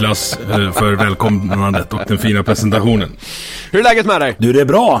 Niklas, för välkomnandet och den fina presentationen. Hur är läget med dig? Du, det är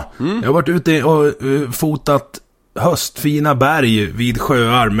bra. Jag har varit ute och fotat höstfina berg vid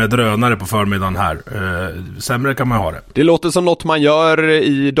sjöar med drönare på förmiddagen här. Sämre kan man ha det. Det låter som något man gör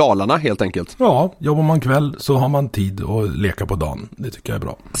i Dalarna helt enkelt. Ja, jobbar man kväll så har man tid att leka på dagen. Det tycker jag är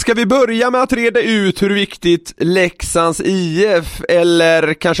bra. Ska vi börja med att reda ut hur viktigt Leksands IF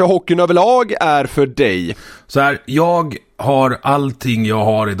eller kanske hockeyn överlag är för dig? Så här, jag har allting jag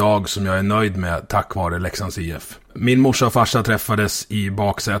har idag som jag är nöjd med tack vare Leksands IF. Min morsa och farsa träffades i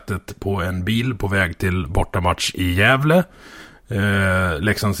baksätet på en bil på väg till bortamatch i Gävle.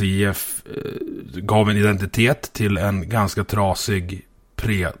 Leksands IF gav en identitet till en ganska trasig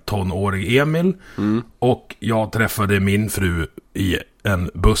pre-tonårig Emil. Och jag träffade min fru i en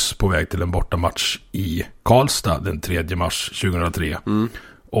buss på väg till en bortamatch i Karlstad den 3 mars 2003.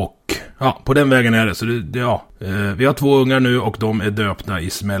 Och ja, på den vägen är det. Så vi har 2 ungar nu och de är döpta i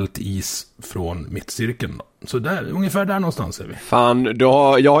smält is från mittcirkeln. Så där, ungefär där någonstans är vi. Fan,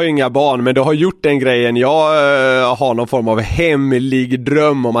 jag har ju inga barn, men du har gjort den grejen. Jag har någon form av hemlig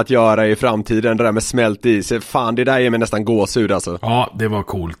dröm om att göra i framtiden. Det där med smält is. Fan, det där är mig nästan gåshud alltså. Ja, det var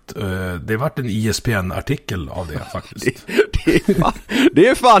coolt. Det vart en ISPN-artikel av det faktiskt. det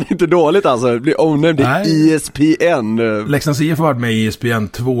är fan inte dåligt alltså. Bli omnämnd i ISPN. Leksands IF har varit med i ISPN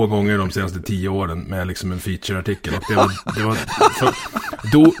 2 gånger de senaste 10 åren med liksom en feature-artikel. Och det var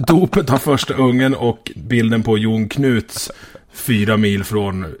dopet av första ungen och bilden på Jon Knuts 4 mil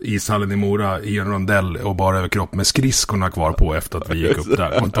från ishallen i Mora i en rondell och bara överkropp med skridskorna kvar på efter att vi gick upp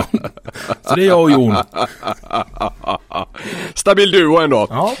där. Så det är jag och Jon. Stabil duo ändå.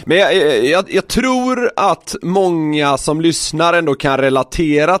 Ja. Men jag tror att många som lyssnar ändå kan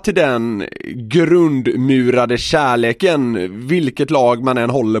relatera till den grundmurade kärleken, vilket lag man än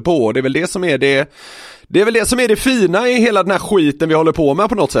håller på. Det är väl det som är det fina i hela den här skiten vi håller på med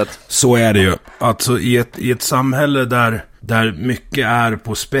på något sätt. Så är det ju. Alltså i ett samhälle där mycket är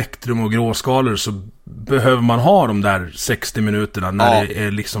på spektrum och gråskalor så behöver man ha de där 60 minuterna när det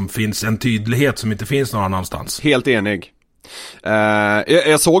är liksom finns en tydlighet som inte finns någon annanstans. Helt enig.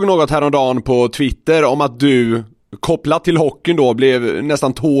 Jag såg något häromdagen på Twitter om att du kopplat till hockeyn då blev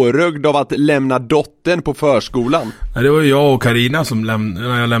nästan tårögd av att lämna dottern på förskolan. Nej, det var jag och Karina som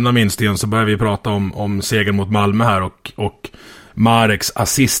när jag lämnade min sten så började vi prata om seger mot Malmö här och Mareks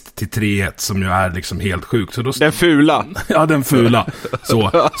assist till 3-1 som ju är liksom helt sjukt. Så då den fula. Ja, den fula.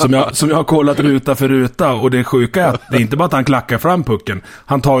 Så, som jag har kollat ruta för ruta och det sjuka är att det är inte bara att han klackar fram pucken.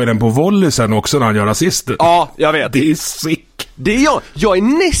 Han tar ju den på volley sen också när han gör assisten. Ja, jag vet. Det är sick. Det är jag är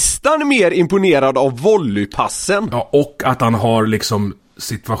nästan mer imponerad av volleypassen. Ja, och att han har liksom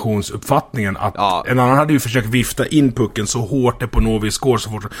situationsuppfattningen att en annan hade ju försökt vifta in pucken så hårt det på Novis score så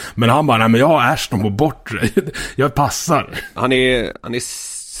fort. Men han bara, nej men jag har Ashton på bortre. Jag passar. Han är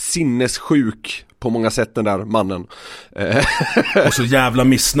sinnessjuk på många sätt den där mannen. Och så jävla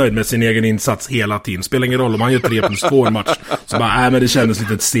missnöjd med sin egen insats hela tiden. Spelar ingen roll om han gör 3+2 en match. Så bara, men det kändes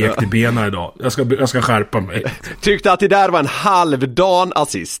lite ett stekt i benen idag. Jag ska skärpa mig. Tyckte att det där var en halvdan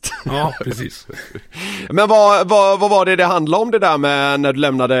assist. Ja, precis. Men vad var det handlade om det där med när du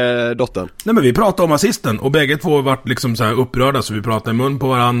lämnade dottern? Nej, men vi pratade om assisten och bägge två vart liksom så här upprörda så vi pratade i mun på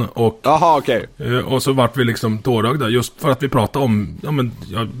varann och okej. Och så vart vi liksom tårögda just för att vi pratade om, ja men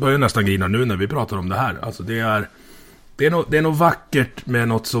jag börjar nästan grina nu när vi pratar om det här. Alltså det är Det är nog vackert med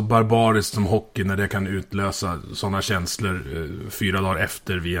något så barbariskt som hockey när det kan utlösa sådana känslor 4 dagar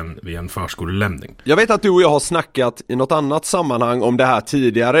efter vid en förskolelämning. Jag vet att du och jag har snackat i något annat sammanhang om det här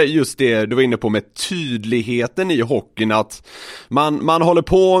tidigare, just det du var inne på med tydligheten i hockeyn, att man håller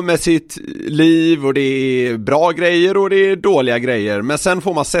på med sitt liv och det är bra grejer och det är dåliga grejer, men sen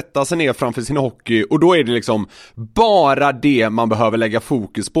får man sätta sig ner framför sin hockey och då är det liksom bara det man behöver lägga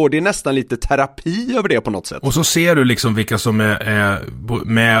fokus på. Det är nästan lite terapi över det på något sätt. Och så ser du liksom vilka som är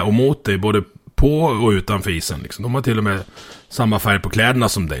med och mot dig, både på och utanför isen liksom. De har till och med samma färg på kläderna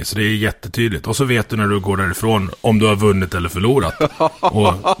som dig, så det är jättetydligt. Och så vet du när du går därifrån om du har vunnit eller förlorat.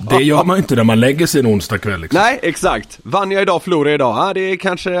 Och det gör man inte när man lägger sig en onsdag kväll liksom. Nej, exakt. Vann jag idag, förlorade jag idag. Ja, det är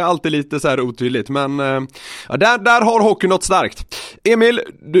kanske alltid lite så här otydligt, men ja, där har hockey något starkt. Emil,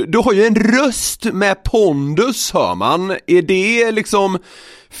 du har ju en röst med pondus, hör man. Är det liksom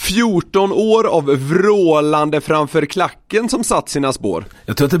 14 år av vrålande framför klacken som satt sina spår?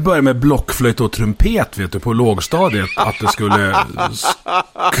 Jag tror att det började med blockflöjt och trumpet, vet du, på lågstadiet. Att det skulle...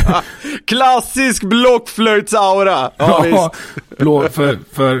 Klassisk blockflöjtsaura! Ja,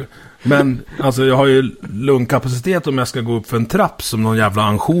 men alltså jag har ju lungkapacitet om jag ska gå upp för en trapp som någon jävla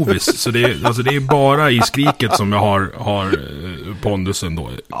ansjovis. Så det är bara i skriket som jag har pondusen då.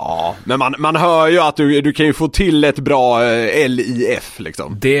 Ja, men man hör ju att du kan ju få till ett bra LIF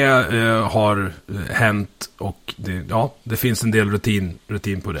liksom. Det har hänt och det finns en del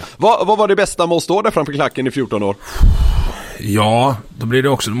rutin på det. Vad var det bästa med att stå där framför klacken i 14 år? Ja, då blir det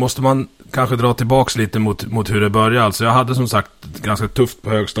också, då måste man kanske dra tillbaks lite mot hur det började. Alltså jag hade som sagt ganska tufft på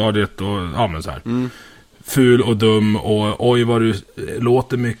högstadiet och ja men så här. Ful och dum och oj vad du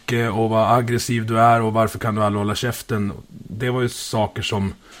låter mycket och vad aggressiv du är och varför kan du aldrig hålla käften. Det var ju saker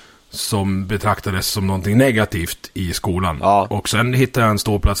som betraktades som någonting negativt i skolan. Ja. Och sen hittade jag en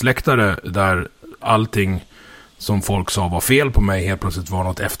ståplatsläktare där allting som folk sa var fel på mig helt plötsligt var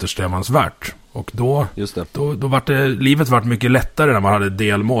något eftersträvansvärt. Och då livet vart mycket lättare när man hade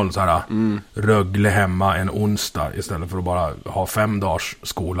delmål så här Rögle hemma en onsdag istället för att bara ha 5 dagars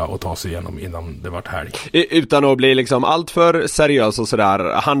skola och ta sig igenom innan det vart helg. Utan att bli liksom allt för seriös och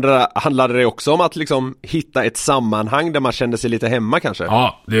sådär, handlade det också om att liksom hitta ett sammanhang där man kände sig lite hemma kanske?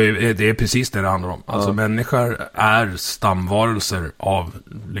 Ja, det är precis det handlar om. Alltså människor är stamvarelser av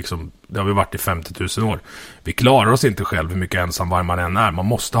liksom, det har vi varit i 50 000 år. Vi klarar oss inte själv hur mycket ensamvarg man än är. Man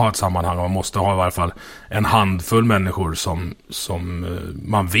måste ha ett sammanhang och man måste ha i varje fall en handfull människor som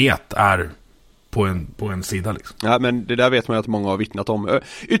man vet är på en sida liksom. Ja, men det där vet man ju att många har vittnat om.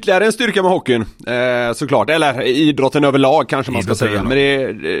 Ytterligare en styrka med hockeyn, såklart. Eller idrotten överlag kanske man ska säga. Men det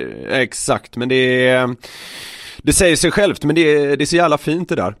är exakt, men det säger sig självt, men det är så jävla fint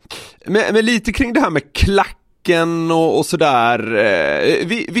det där. Men lite kring det här med klacken och sådär.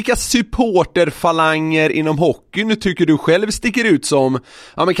 Vilka supporterfalanger inom hockeyn tycker du själv sticker ut som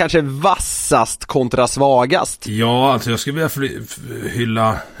men kanske vassast kontra svagast? Ja, alltså jag skulle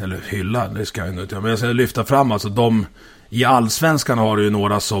vilja hylla, det ska jag inte, men jag ska lyfta fram alltså de i Allsvenskan har du ju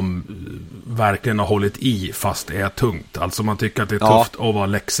några som verkligen har hållit i fast det är tungt. Alltså man tycker att det är tufft att vara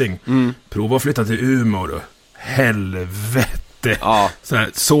Leksing. Prova att flytta till Umeå då. Helvete. Ja.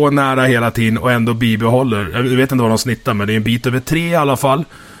 Så nära hela tiden och ändå bibehåller. Jag vet inte vad de snittar, men det är en bit över 3 i alla fall.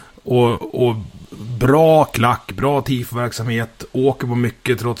 Och bra klack, bra tifverksamhet, åker på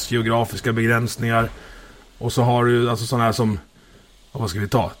mycket trots geografiska begränsningar. Och så har du alltså sådana här som, vad ska vi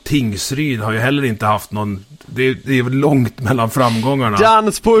ta? Tingsryd har ju heller inte haft någon, det är långt mellan framgångarna.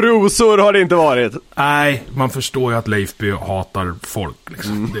 Dans på rosor har det inte varit. Nej, man förstår ju att Leifby hatar folk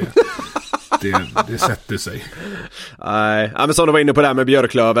liksom. Det sätter sig. Nej, men som du var inne på det här med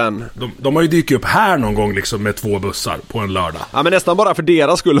Björklöven. De har ju dykt upp här någon gång liksom med 2 bussar på en lördag. Ja, men nästan bara för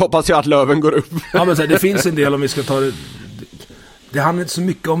deras skull hoppas jag att Löven går upp. Ja, men så här, det finns en del om vi ska ta det. Det handlar inte så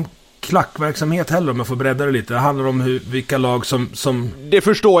mycket om klackverksamhet heller om jag får bredda det lite. Det handlar om vilka lag som... Det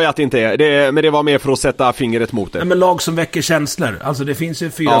förstår jag att det inte är. Men det var mer för att sätta fingret mot det. Nej, men lag som väcker känslor. Alltså det finns ju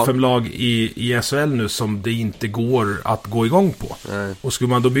 4-5 lag i SHL nu som det inte går att gå igång på. Nej. Och skulle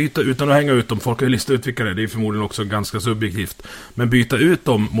man då byta, utan att hänga ut dem, folk har ju listat ut vilka det är förmodligen också ganska subjektivt. Men byta ut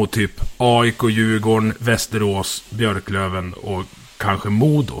dem mot typ AIK, Djurgården, Västerås, Björklöven och kanske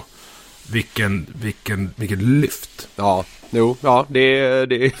Modo. Vilket lyft. Ja, det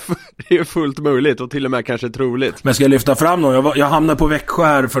är fullt möjligt och till och med kanske troligt. Men ska jag lyfta fram någon? Jag hamnade på Växjö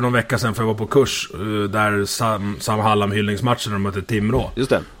här för någon vecka sedan för jag var på kurs där Sam Hallam hyllningsmatchen och mötte Timrå. Just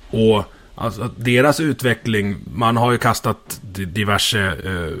det. Och alltså, deras utveckling, man har ju kastat diverse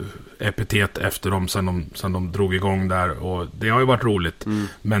epitet efter dem sen de drog igång där och det har ju varit roligt.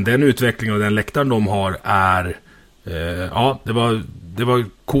 Men den utvecklingen och den läktaren de har är det var det var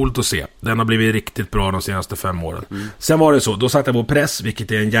coolt att se. Den har blivit riktigt bra de senaste 5 åren. Sen var det så, då satt jag på press,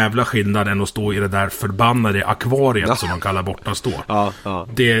 vilket är en jävla skillnad än att stå i det där förbannade akvariet som man kallar borta stå.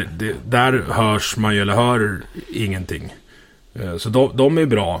 Där hörs man ju, eller hör ingenting. Så de är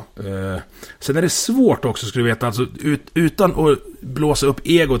bra. Sen är det svårt också, skulle du veta, alltså, utan att blåsa upp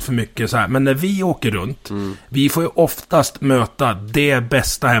egot för mycket så här. Men när vi åker runt, vi får ju oftast möta det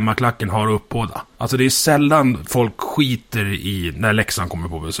bästa hemmaklacken har att uppbåda. Alltså det är sällan folk skiter i när Leksand kommer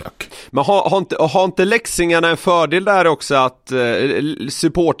på besök. Men har inte Leksingarna en fördel där också, att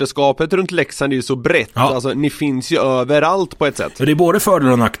supporterskapet runt Leksand är ju så brett. Ja. Alltså ni finns ju överallt på ett sätt. Det är både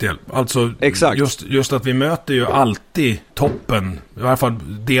fördel och nackdel. Alltså exakt. Just att vi möter ju alltid toppen, i alla fall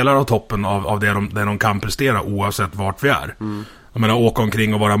delar av toppen av det de kan prestera, oavsett vart vi är. Jag menar, åka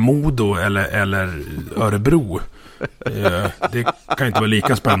omkring och vara Modo eller Örebro, det kan inte vara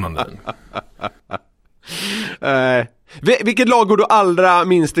lika spännande. Vilket lag går du allra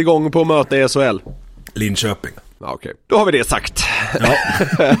minst igång på att möta i SHL? Linköping. Okej, då har vi det sagt. Ja.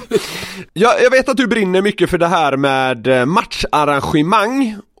 Jag vet att du brinner mycket för det här med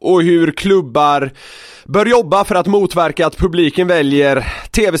matcharrangemang och hur klubbar bör jobba för att motverka att publiken väljer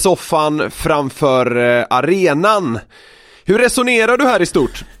tv-soffan framför arenan. Hur resonerar du här i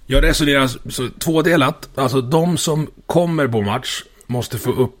stort? Jag resonerar så tvådelat. Alltså de som kommer på match måste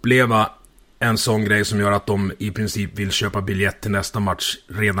få uppleva en sån grej som gör att de i princip vill köpa biljett till nästa match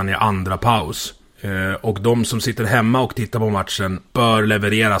redan i andra paus. Och de som sitter hemma och tittar på matchen bör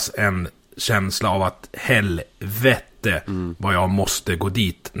levereras en känsla av att helvete vad jag måste gå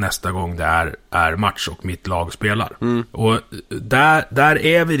dit nästa gång det är match och mitt lag spelar. Och där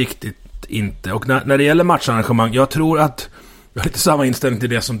är vi riktigt inte. Och när det gäller matcharrangemang, jag tror att jag har lite samma inställning till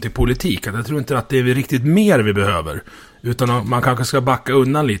det som till politik. Att jag tror inte att det är riktigt mer vi behöver, utan man kanske ska backa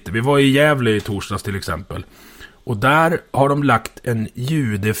undan lite. Vi var i Gävle i torsdags till exempel, och där har de lagt en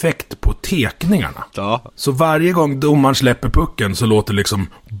ljudeffekt på tekningarna. Ja. Så varje gång domaren släpper pucken så låter liksom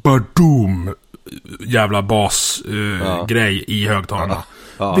badoom, jävla basgrej i högtalarna.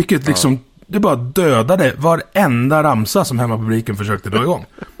 Vilket liksom, det bara dödade varenda ramsa som hemmapubliken försökte dra igång.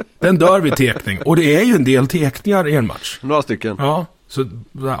 Den dör vid tekning. Och det är ju en del tekningar i en match. Några stycken. Ja, så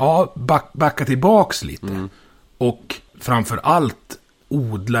backa tillbaks lite. Och framför allt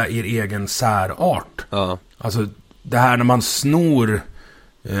odla er egen särart. Ja. Alltså det här när man snor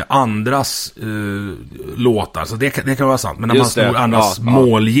andras låtar, så det kan vara sant. Men när just man snor andras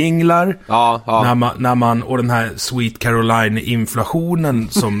måljinglar, när man och den här Sweet Caroline-inflationen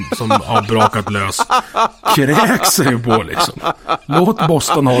som har brakat lös, kräks sig på liksom. Låt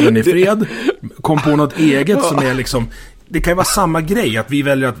Boston ha den i fred. Kom på något eget som är liksom, det kan ju vara samma grej, att vi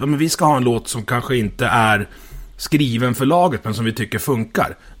väljer att men vi ska ha en låt som kanske inte är skriven för laget men som vi tycker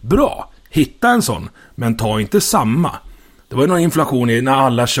funkar. Bra, hitta en sån, men ta inte samma. Det var ju någon inflation i när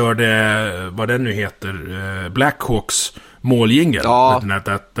alla körde, vad den nu heter, Blackhawks måljingel. Ja.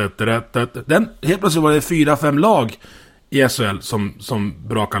 Den, helt plötsligt var det 4-5 lag i SHL som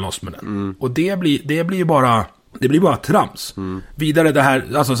brakar loss med den. Och det blir ju bara trams. Vidare det här,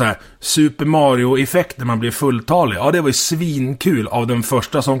 alltså så här, Super Mario-effekt när man blir fulltalig. Ja, det var ju svinkul av den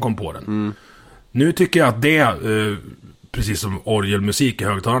första som kom på den. Nu tycker jag att det, precis som orgelmusik i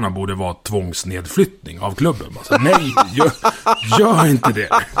högtalarna, borde vara tvångsnedflyttning av klubben. Alltså, nej, gör inte det.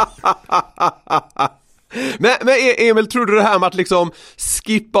 Men Emil, tror du det här med att liksom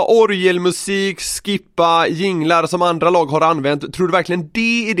skippa orgelmusik, skippa jinglar som andra lag har använt, tror du verkligen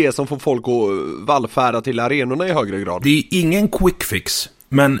det är det som får folk att vallfärda till arenorna i högre grad? Det är ingen quick fix,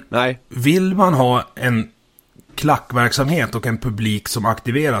 men vill man ha en klackverksamhet och en publik som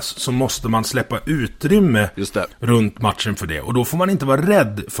aktiveras, så måste man släppa utrymme runt matchen för det. Och då får man inte vara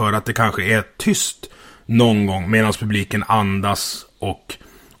rädd för att det kanske är tyst någon gång medan publiken andas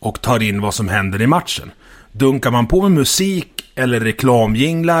och tar in vad som händer i matchen. Dunkar man på med musik eller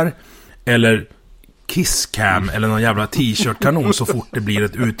reklamjinglar eller kisscam eller någon jävla t-shirt-kanon så fort det blir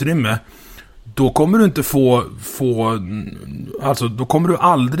ett utrymme, då kommer du inte då kommer du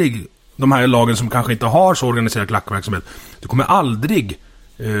aldrig, de här lagen som kanske inte har så organiserad klackverksamhet, du kommer aldrig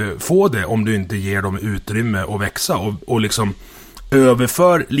få det om du inte ger dem utrymme att växa och liksom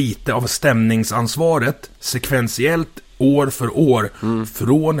överför lite av stämningsansvaret sekventiellt år för år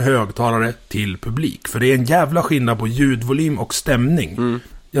från högtalare till publik. För det är en jävla skillnad på ljudvolym och stämning.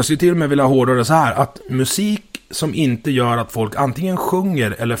 Jag skulle till och med vilja hårdra det så här, att musik som inte gör att folk antingen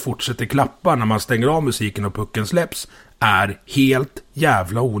sjunger eller fortsätter klappa när man stänger av musiken och pucken släpps är helt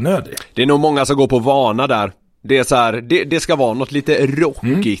jävla onödig. Det är nog många som går på vana där. Det är så här, det ska vara något lite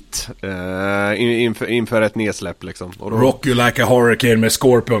rockigt inför ett nedsläpp liksom. Och då... Rock you like a hurricane med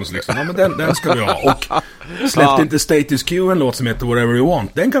Scorpions liksom. Ja, men den ska vi ha. Och släppte inte Status Quo en låt som heter Whatever You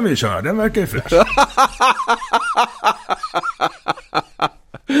Want. Den kan vi köra, den verkar ju fräsch.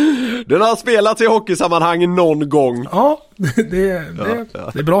 Den har spelats i hockeysammanhang någon gång. Ja, det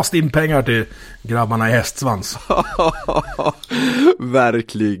är bra stimpengar till grabbarna i hästsvans.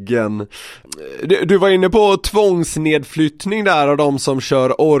 Verkligen. Du var inne på tvångsnedflyttning där av de som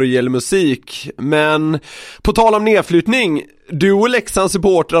kör orgelmusik. Men på tal om nedflyttning, du och Leksands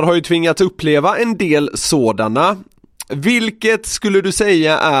supportrar har ju tvingats uppleva en del sådana. Vilket skulle du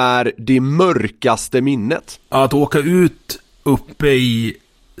säga är det mörkaste minnet? Att åka ut uppe i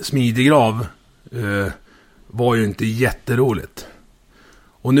Smidegrav var ju inte jätteroligt.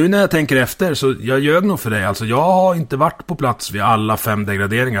 Och nu när jag tänker efter så jag ljög nog för dig. Alltså jag har inte varit på plats vid alla 5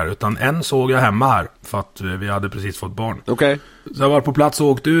 degraderingar, utan en såg jag hemma här för att vi hade precis fått barn. Okej. Så jag var på plats och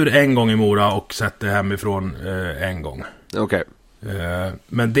åkt ur en gång i Mora och sett det hemifrån en gång. Okej.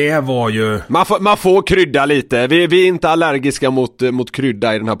 Men det var ju... Man får krydda lite. Vi är inte allergiska mot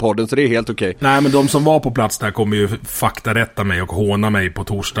krydda i den här podden, så det är helt okej. Nej, men de som var på plats där kommer ju faktarätta mig och håna mig på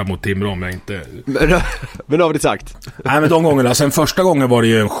torsdag mot Timrå om jag inte... Men har vi det sagt? Nej, men de gångerna. Sen första gången var det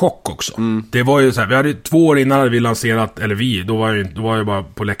ju en chock också. Det var ju så här, vi hade 2 år innan vi lanserat, eller då var jag bara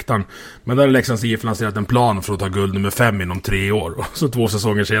på läktaren. Men där hade Leksands IF lanserat en plan för att ta guld nummer 5 inom 3 år. Och så 2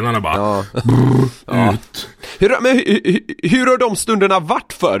 säsonger senare bara... ut. Hur har de stunderna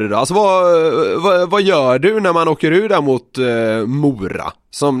varit för dig då? Alltså vad gör du när man åker ur där mot Mora?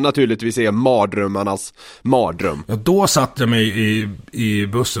 Som naturligtvis är mardrömmarnas mardröm. Ja, då satt jag mig i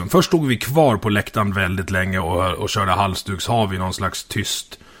bussen. Först stod vi kvar på läktaren väldigt länge och körde halsdukshav i någon slags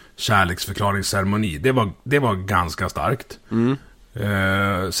tyst kärleksförklaringsceremoni. Det var ganska starkt.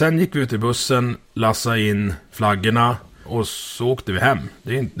 Sen gick vi ut i bussen, lassade in flaggorna och så åkte vi hem.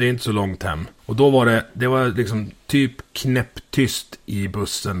 Det är inte så långt hem. Och då var det var liksom typ knäpptyst i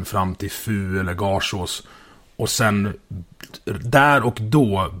bussen fram till Fu eller Garsås. Och sen där och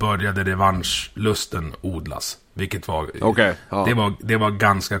då började revanschlusten odlas. Vilket var det var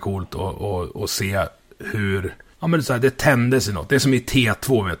ganska coolt att se hur... Ja, men så här, det tändes i något. Det är som i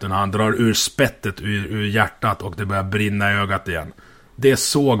T2, vet du, när han drar ur spettet ur hjärtat och det börjar brinna i ögat igen. Det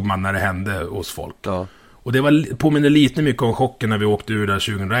såg man när det hände hos folk. Ja. Och det påminner lite mycket om chocken när vi åkte ur där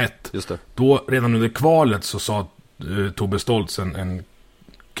 2001. Just det. Då, redan under kvalet, så sa Tobbe Stoltz, en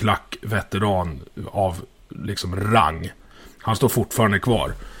klackveteran av liksom rang. Han står fortfarande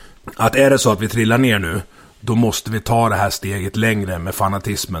kvar. Att är det så att vi trillar ner nu, då måste vi ta det här steget längre med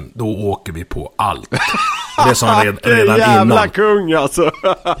fanatismen. Då åker vi på allt. Det sa han redan jävla innan. Kung alltså.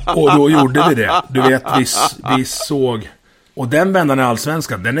 Och då gjorde vi det. Du vet, vi såg... Och den vändan i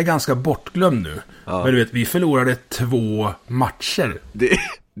Allsvenskan, den är ganska bortglömd nu. Ja. Men du vet, vi förlorade 2 matcher.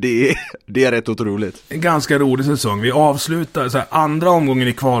 Det är rätt otroligt. En ganska rolig säsong. Vi avslutar så här, andra omgången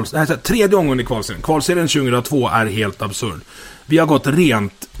i tredje omgången i kvalserien. Kvalserien 2002 är helt absurd. Vi har gått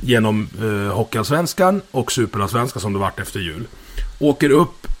rent genom Hockeyallsvenskan och Superallsvenskan som det varit efter jul. Åker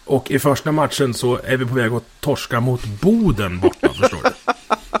upp och i första matchen så är vi på väg att torska mot Boden borta, förstår du?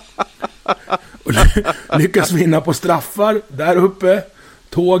 Och lyckas vinna på straffar där uppe.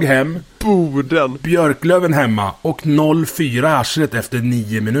 Tåg hem. Boden. Björklöven hemma. Och 0-4 arslet efter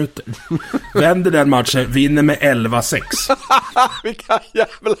 9 minuter. Vänder den matchen. Vinner med 11-6.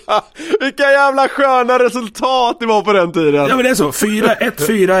 Vilka jävla sköna resultat det var på den tiden. Ja, men det är så.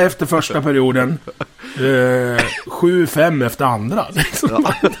 4-1-4 efter första perioden. 7-5 efter andra.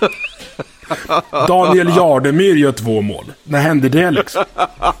 Daniel Jardemyr gör 2 mål. När hände det liksom?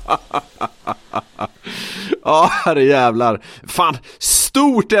 Ja, herre jävlar. Fan,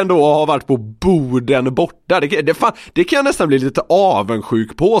 stort ändå att ha varit på Boden borta. Det kan jag nästan bli lite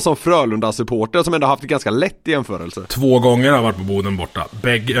avundsjuk på som Frölunda-supporter som ändå haft det ganska lätt i jämförelse. 2 gånger har jag varit på Boden borta.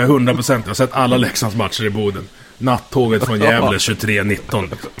 100%. Jag har sett alla Leksands matcher i Boden. Nattåget från Gävle 23-19.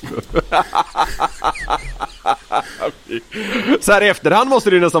 Så här i efterhand måste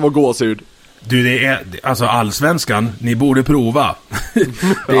det nästan vara gåshud. Du, det är alltså Allsvenskan, ni borde prova.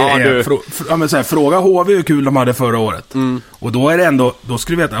 Fråga HV hur kul de hade förra året. Och då är det ändå, då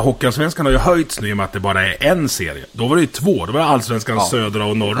skulle vi veta, Hockeyallsvenskan har ju höjts nu i och med att det bara är en serie. Då var det ju 2, då var det Allsvenskan södra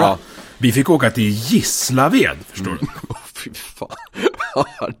och norra. Vi fick åka till Gislaved, förstår du. fy fan.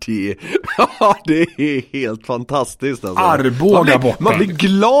 Det är helt fantastiskt alltså. Arboga borta. Man blir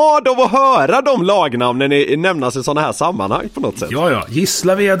glad av att höra de lagnamnen nämnas i sådana här sammanhang på något sätt. Ja.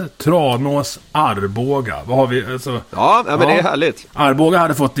 Gislaved, Tranås, Arboga. Vad har vi? Alltså, men det är härligt. Arboga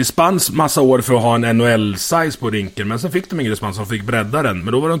hade fått dispens massa år för att ha en NHL-size på rinken. Men sen fick de ingen dispens, de fick bredda den.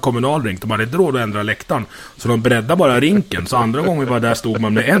 Men då var det en kommunal rink, de hade inte råd att ändra läktaren. Så de breddade bara rinken. Så andra gången vi var där stod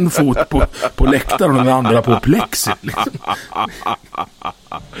man med en fot på läktaren och den andra på plexi liksom.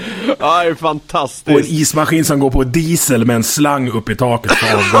 Ja, det är fantastiskt. Och en ismaskin som går på diesel med en slang upp i taket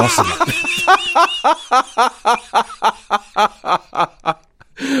för avgasen.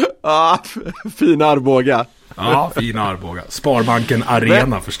 Fin Arboga. Ja, fin Arboga. Sparbanken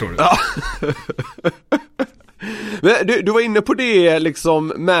Arena, förstår du. Ja. Men du var inne på det liksom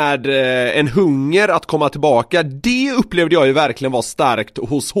med en hunger att komma tillbaka. Det upplevde jag ju verkligen var starkt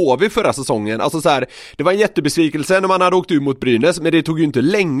hos HV förra säsongen. Alltså så här, det var en jättebesvikelse när man hade åkt ut mot Brynäs, men det tog ju inte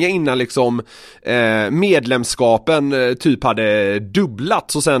länge innan liksom medlemskapen typ hade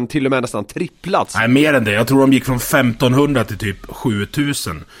dubblats och sen till och med nästan tripplats. Nej, mer än det. Jag tror de gick från 1500 till typ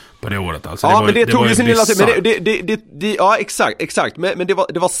 7000 på det året alltså. Ja, det var, men det tog ju sin lilla tid. Men ja, exakt. Men det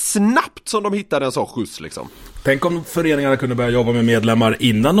var snabbt som de hittade en sån skjuts liksom. Tänk om föreningarna kunde börja jobba med medlemmar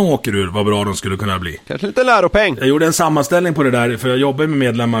innan de åker ur, vad bra de skulle kunna bli. Kanske lite läropeng. Jag gjorde en sammanställning på det där, för jag jobbar med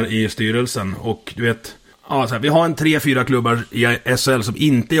medlemmar i styrelsen. Och du vet, så här, vi har 3-4 klubbar i SHL som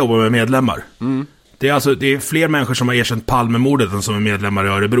inte jobbar med medlemmar. Det är fler människor som har erkänt Palmemordet än som är medlemmar i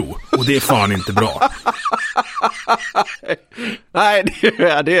Örebro. Och det är fan inte bra. Nej,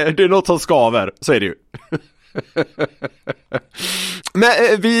 det är något som skaver. Så är det ju. Men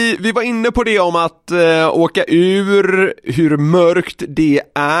vi var inne på det om att åka ur, hur mörkt det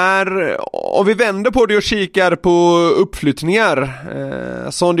är. Om vi vänder på det och kikar på uppflyttningar,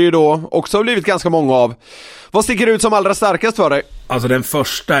 som det ju då också har blivit ganska många av. Vad sticker ut som allra starkast för dig? Alltså den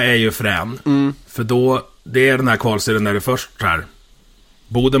första är ju Frän. För då, det är den här kvalserien där det först här.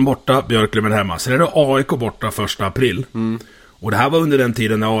 Boden borta, Björklöven hemma. Sen är det AIK borta 1 april. Och det här var under den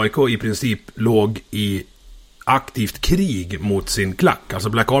tiden när AIK i princip låg i aktivt krig mot sin klack. Alltså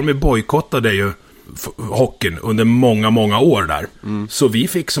Black Army bojkottade ju hockeyn under många år där. Så vi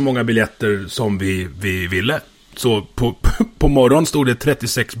fick så många biljetter som vi ville. Så på morgon stod det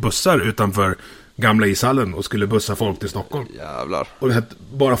 36 bussar utanför gamla ishallen och skulle bussa folk till Stockholm. Jävlar. Och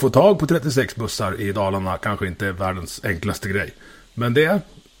bara få tag på 36 bussar i Dalarna kanske inte är världens enklaste grej. Men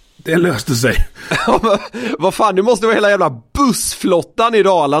det löste sig. Vad fan, det måste vara hela jävla bussflottan i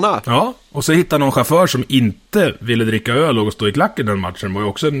Dalarna. Ja, och så hittade någon chaufför som inte ville dricka öl och stå i klacken den matchen. Det var ju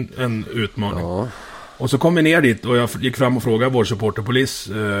också en utmaning. Ja. Och så kom vi ner dit och jag gick fram och frågade vår supporterpolis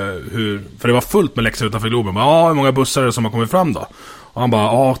för det var fullt med läxor utanför Globen. Hur många bussar är det som har kommit fram då? Och han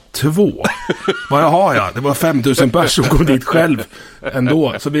bara, 2. Vad har jag? Det var 5000 personer som kom dit själv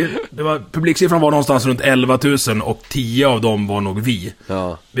ändå. Så publiksiffran var någonstans runt 11 000 och 10 av dem var nog vi.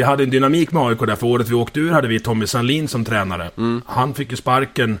 Ja. Vi hade en dynamik med AIK där, för året vi åkte ur hade vi Tommy Sandlin som tränare. Han fick ju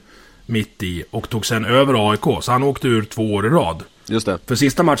sparken mitt i och tog sen över AIK, så han åkte ur 2 år i rad. Just det. För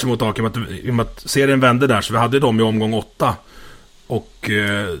sista matchen mot AIK, i och med att serien vände där, så vi hade dem i omgång 8. Och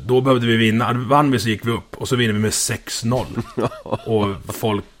då behövde vi vinna. Vann vi så gick vi upp. Och så vinner vi med 6-0. Och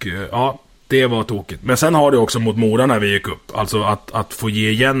folk, det var tokigt. Men sen har det också mot Mora när vi gick upp. Alltså att få ge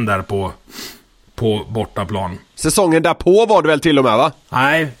igen där på bortaplan. Säsongen därpå var det väl till och med, va?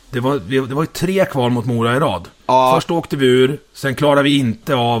 Nej, det var ju 3 kval mot Mora i rad. Ja. Först åkte vi ur. Sen klarade vi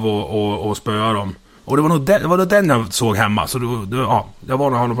inte av att spöa dem. Och det var nog den jag såg hemma. Så jag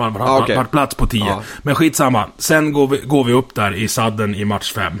var nog plats på 10. Ja. Men skitsamma. Sen går vi upp där i sadden i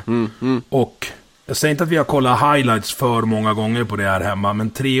match 5. Och jag säger inte att vi har kollat highlights för många gånger på det här hemma,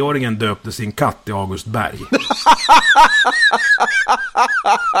 men 3-åringen döpte sin katt i August Berg.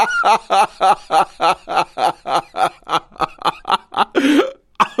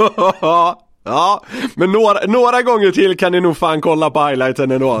 Ja, men några gånger till kan ni nog fan kolla på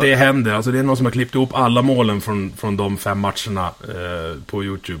highlightsen ändå. Det händer, alltså det är någon som har klippt ihop alla målen från de 5 matcherna på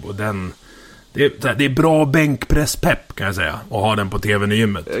YouTube. Och det är bra bänkpresspepp, kan jag säga, och ha den på tvn i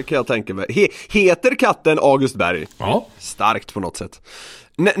gymmet. Det kan jag tänka mig. Heter katten August Berg? Ja. Starkt på något sätt.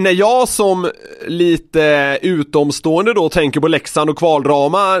 När jag som lite utomstående då tänker på Leksand och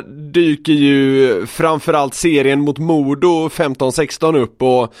kvaldrama, dyker ju framförallt serien mot Modo 15-16 upp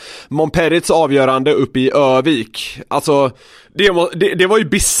och Montperits avgörande upp i Övik. Alltså det var ju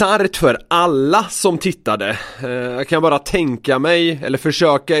bizarrt för alla som tittade. Jag kan bara tänka mig, eller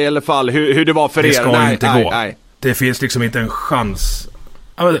försöka i alla fall, hur det var för er. Det ska inte gå. Nej. Det finns liksom inte en chans.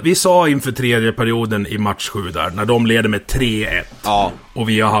 Vi sa inför 3:e perioden i match 7 där, när de leder med 3-1. Ja. Och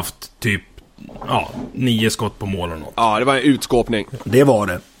vi har haft typ 9 skott på mål och något. Ja, det var en utskåpning. Det var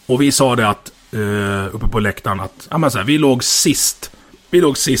det. Och vi sa det att uppe på läktaren att vi låg sist. Vi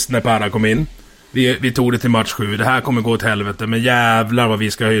låg sist när Perra kom in. Vi tog det till match 7. Det här kommer gå åt helvete, men jävlar vad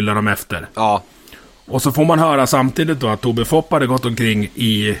vi ska hylla dem efter. Ja. Och så får man höra samtidigt då att Tobbe Fopp hade gått omkring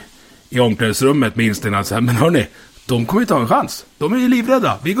i omklädningsrummet med inställningen så här, men hörni, de kommer ju ta en chans. De är ju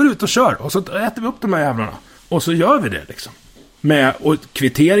livrädda. Vi går ut och kör och så äter vi upp de här jävlarna. Och så gör vi det liksom. Och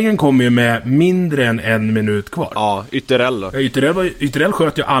kvitteringen kommer ju med mindre än 1 minut kvar. Ja, Ytterell då. Ytterell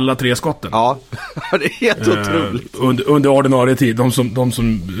sköt ju alla 3 skotten. Ja, det är helt otroligt. Under ordinarie tid, de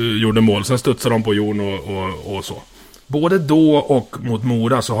som gjorde mål. Sen studsade de på jorden och så. Både då och mot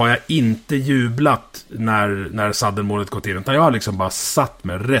Mora så har jag inte jublat när saddelmålet gått in. Utan jag har liksom bara satt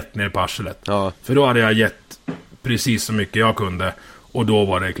mig rätt ner på arslet. Ja. För då hade jag gett precis så mycket jag kunde. Och då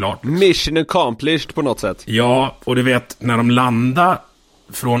var det klart. Liksom. Mission accomplished på något sätt. Ja, och du vet, när de landade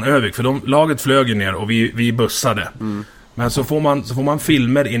från Övik. För laget flög ju ner och vi bussade. Mm. Men så får man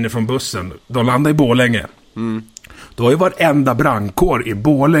filmer inifrån bussen. De landade i Borlänge. Mm. Då har ju varenda brandkår i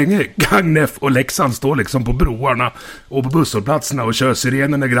Borlänge, Gagnef och Leksand står liksom på broarna och på busshållplatserna och kör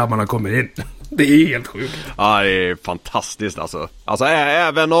sirenen när grabbarna kommer in. Det är helt sjukt. Ja, det är fantastiskt alltså. Alltså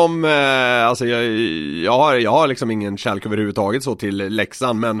även om alltså jag har liksom ingen kärlek överhuvudtaget så till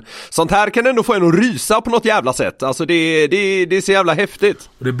Leksand, men sånt här kan ändå få en att rysa på något jävla sätt. Alltså det är så jävla häftigt.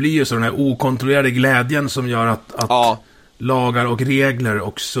 Och det blir ju så den här okontrollerade glädjen som gör att lagar och regler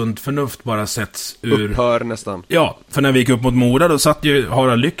och sunt förnuft bara sätts ur... Upphör nästan. Ja, för när vi gick upp mot Mora då satt ju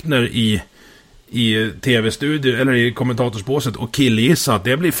Harald Lyckner i tv-studio eller i kommentatorsbåset och killgissade att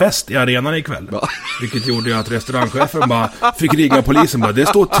det blir fest i arenan ikväll. Ja. Vilket gjorde ju att restaurangchefen bara fick ringa polisen bara, det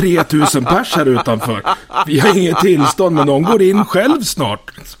står 3000 pers här utanför. Vi har inget tillstånd, men de går in själv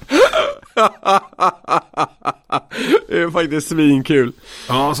snart. Det är faktiskt svinkul.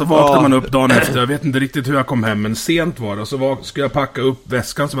 Ja, så vaknade man upp dagen efter. Jag vet inte riktigt hur jag kom hem, men sent var det. Och så skulle jag packa upp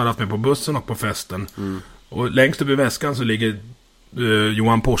väskan som jag haft med på bussen och på festen. Mm. Och längst upp i väskan så ligger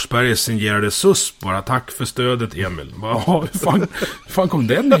Johan Porsberg signerade SUSP. Bara tack för stödet, Emil. Bara, hur fan kom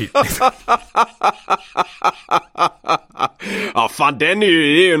den hit? Ja, fan, den är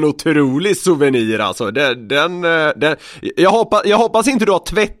ju en otrolig souvenir alltså. Den jag hoppas inte du har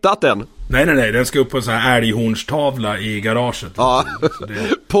tvättat den. Nej, den ska upp på en sån här älghornstavla i garaget. Ja.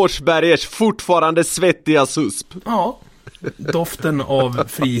 Porsbergers fortfarande svettiga susp. Ja. Doften av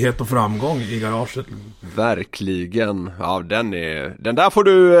frihet och framgång i garaget. Verkligen. Ja, den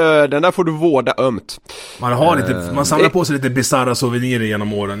där får du vårda ömt. Man samlar på sig lite bizarra souvenirer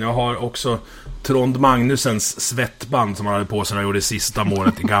genom åren. Jag har också Trond Magnusens svettband som han hade på sig när han gjorde sista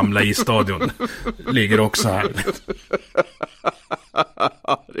målet i gamla isstadion. Ligger också här.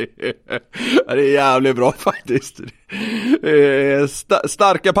 Det är jävligt bra faktiskt.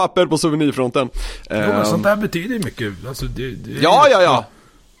 Starka papper på souvenirfronten. Sånt där betyder mycket. Alltså, ja.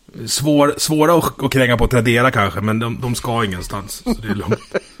 Svåra att kränga på Tradera kanske, men de ska ingenstans, så det är lugnt.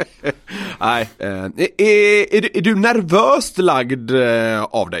 Nej. Är du nervöst lagd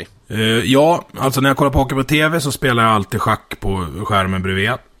av dig? Ja, alltså när jag kollar på hockey på tv så spelar jag alltid schack på skärmen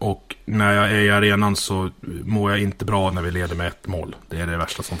bredvid. Och när jag är i arenan så mår jag inte bra när vi leder med 1 mål. Det är det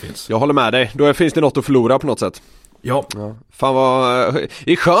värsta som finns. Jag håller med dig. Då finns det något att förlora på något sätt. Ja. Fan vad...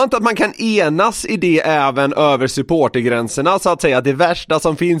 Det är skönt att man kan enas i det även över supportergränserna, så att säga. Det värsta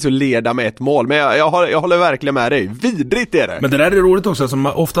som finns att leda med 1 mål. Men jag håller verkligen med dig. Vidrigt är det. Men det där är roligt också. Alltså,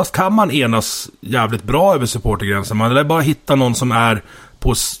 oftast kan man enas jävligt bra över supportergränsen. Man vill bara hitta någon som är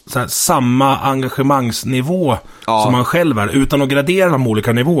på samma engagemangsnivå som man själv är, utan att gradera de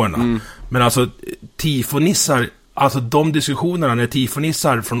olika nivåerna. Men alltså tifonissar, alltså de diskussionerna när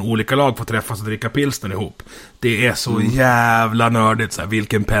tifonissar från olika lag får träffas och dricka pilsner ihop, det är så jävla nördigt. Så här,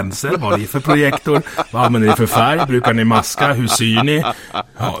 vilken pensel, vad är det för projektor, vad använder ni för färg, brukar ni maska, hur syr ni,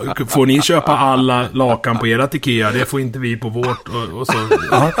 får ni köpa alla lakan på era Ikea, det får inte vi på vårt, och så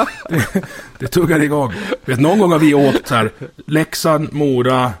det tuggar igång. Vet, någon gång har vi åkt så här Leksand,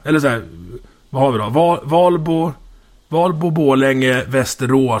 Mora, eller så här, vad har vi då, Valbo, Borlänge,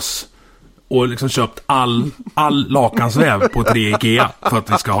 Västerås, och liksom köpt all lakansväv på 3 Ikea för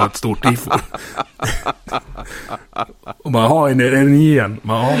att vi ska ha ett stort tifo. Och bara, är ni igen?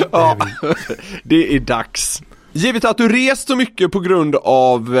 Det är dags. Givet att du rest så mycket på grund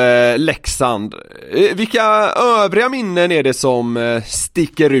av Leksand, vilka övriga minnen är det som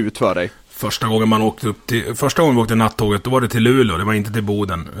sticker ut för dig? Första gången vi åkte nattåget, då var det till Luleå, det var inte till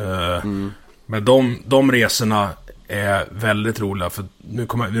Boden. Men de resorna är väldigt roliga, för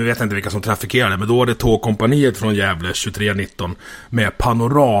nu vet jag inte vilka som trafikerade, men då var det tågkompaniet från Gävle 2319 med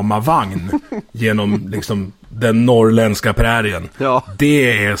panoramavagn genom liksom den norrländska prärien. Ja.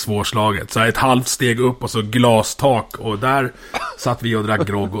 Det är svårslaget. Så ett halvt steg upp och så glastak. Och där satt vi och drack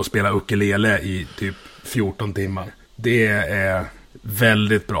grogg och spelade ukulele i typ 14 timmar. Det är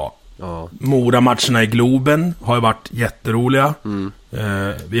väldigt bra. Ja. Mora-matcherna i Globen har ju varit jätteroliga.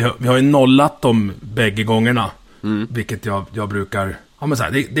 Vi har ju nollat dem bägge gångerna. Vilket jag brukar... Ja, men så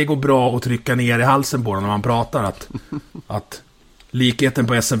här, det går bra att trycka ner i halsen på dem när man pratar. Att likheten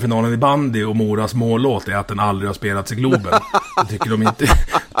på SM-finalen i bandy och Moras mållåt är att den aldrig har spelats i Globen. Det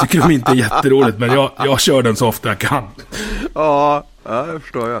tycker de inte är jätteroligt. Men jag kör den så ofta jag kan. Ja, jag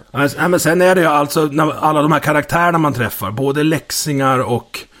förstår jag. Ja, men sen är det ju alltså alla de här karaktärerna man träffar. Både läxingar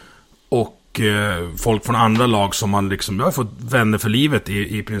och folk från andra lag som man liksom... Jag har fått vänner för livet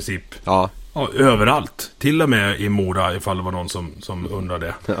i princip. Ja, överallt. Till och med i Mora, ifall det var någon som undrar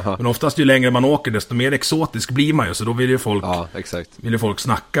det. Jaha. Men oftast ju längre man åker, desto mer exotisk blir man ju. Så då vill ju folk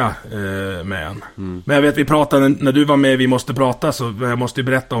snacka med en. Men jag vet, vi pratade, när du var med Vi måste prata, så jag måste ju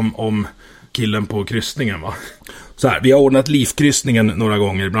berätta om killen på kryssningen, va? Så här, vi har ordnat livkryssningen några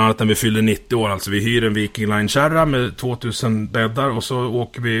gånger, bland annat när vi fyller 90 år. Alltså vi hyr en Viking Line-kärra med 2000 bäddar och så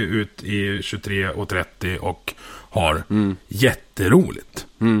åker vi ut i 23:30 och har jätteroligt.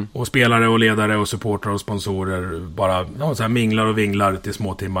 Och spelare och ledare och supportrar och sponsorer bara så här minglar och vinglar till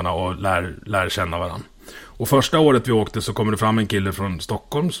småtimmarna och lär känna varandra. Och första året vi åkte så kommer det fram en kille från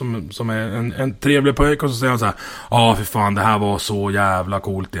Stockholm som är en trevlig pojk, och så säger han så här: ja, för fan, det här var så jävla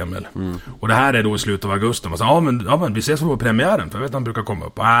coolt, Emil. Och det här är då i slutet av augusti. Och så, ja men vi ses på premiären, för jag vet han brukar komma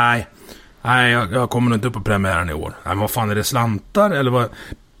upp. Nej, jag kommer nog inte upp på premiären i år. Nej, men vad fan, är det slantar eller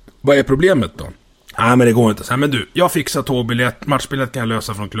vad är problemet då? Nej, men det går inte. Så här, men du, jag fixar tågbiljett, matchbiljett kan jag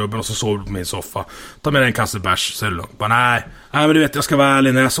lösa från klubben, och så sover du på min soffa. Ta med dig en kasse bärs, så är det lugnt. Bara, nej, men du vet, jag ska vara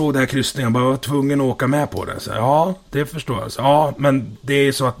ärlig, när jag såg det här kryssningen, jag var tvungen att åka med på det. Så, ja, det förstår jag. Så, ja, men det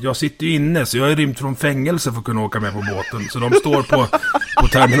är så att jag sitter ju inne, så jag är rymt från fängelse för att kunna åka med på båten. Så de står på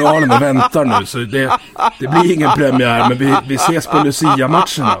terminalen och väntar nu. Så det blir ingen premiär, men vi ses på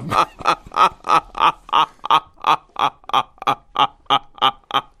Lucia-matcherna.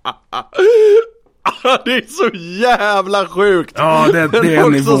 Det är så jävla sjukt. Ja, det är också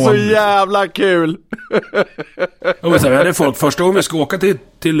nivån. Så jävla kul. Och så hade folk första gången vi ska åka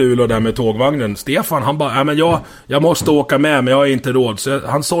till Luleå där med tågvagnen. Stefan, han bara, men jag måste åka med, men jag har inte råd. Så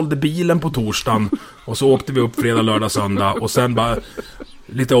han sålde bilen på torsdagen, och så åkte vi upp fredag, lördag, söndag, och sen bara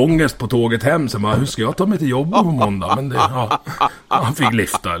lite ångest på tåget hem. Så bara, hur ska jag ta mig till jobbet på måndag? Men han fick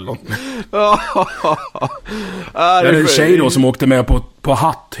lifta eller något. Det är en tjej då som åkte med på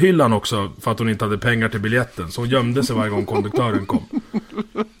hatthyllan också, för att hon inte hade pengar till biljetten. Så hon gömde sig varje gång konduktören kom.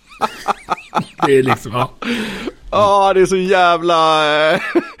 Det är liksom, ja, det är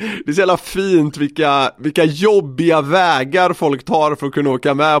så jävla fint vilka jobbiga vägar folk tar för att kunna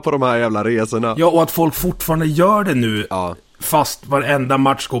åka med på de här jävla resorna. Ja, och att folk fortfarande gör det nu. Ja. Fast varenda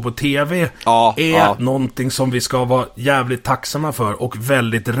match går på tv är någonting som vi ska vara jävligt tacksamma för och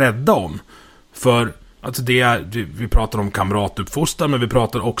väldigt rädda om. För alltså vi pratar om kamratuppfostran, men vi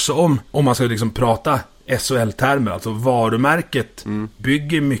pratar också om man ska liksom prata SHL-termer, alltså varumärket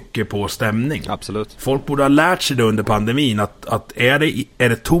bygger mycket på stämning. Absolut. Folk borde ha lärt sig det under pandemin att är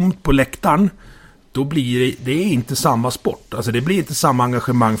det tomt på läktaren, då blir det är inte samma sport. Alltså det blir inte samma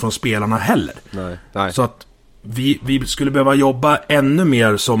engagemang från spelarna heller. Nej. Så att vi skulle behöva jobba ännu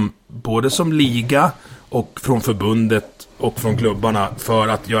mer både som liga och från förbundet och från klubbarna, för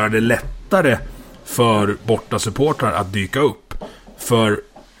att göra det lättare för borta supportrar att dyka upp. För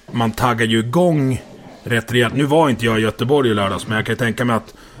man taggar ju igång rätt rejält. Nu var inte jag i Göteborg i lördags, men jag kan tänka mig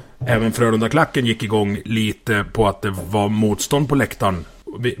att även Frölunda-klacken gick igång lite på att det var motstånd på läktaren.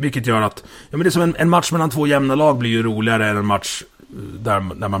 Vilket gör att men det är som en match mellan två jämna lag blir ju roligare än en match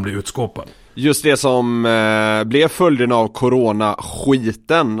där man blir utskåpad. Just det som blev följden av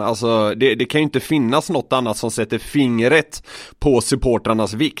corona-skiten. Alltså det kan ju inte finnas något annat som sätter fingret på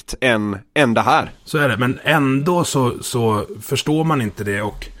supportrarnas vikt än det här. Så är det, men ändå så förstår man inte det.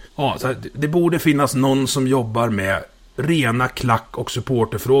 Och så här, det borde finnas någon som jobbar med rena klack- och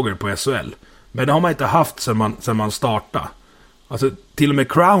supporterfrågor på SHL. Men det har man inte haft sedan man startade. Alltså till och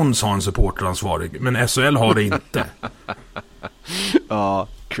med Crowns har en supporteransvarig, men SHL har det inte. Ja,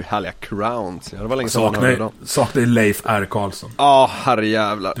 härliga Crowns. Det var länge saknar Leif R. Karlsson. Ja,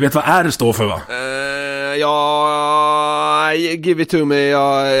 herrejävlar. Du vet vad R står för, va? Ja, give it to me.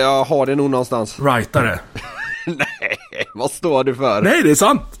 Jag har det nog någonstans. Rightare. Nej, vad står det för? Nej, det är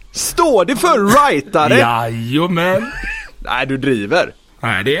sant. Står det för rightare? Jajamän. Nej, du driver.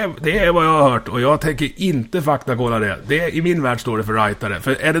 Nej, det är vad jag har hört och jag tänker inte faktakolla det. I min värld står det för rightare.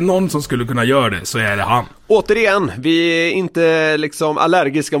 För är det någon som skulle kunna göra det så är det han. Återigen, vi är inte liksom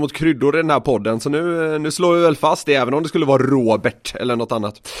allergiska mot kryddor i den här podden, så nu slår vi väl fast det, även om det skulle vara Robert eller något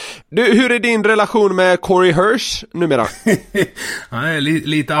annat. Du, hur är din relation med Corey Hirsch numera? Han är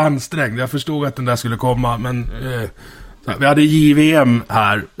lite ansträngd. Jag förstod att den där skulle komma, men vi hade JVM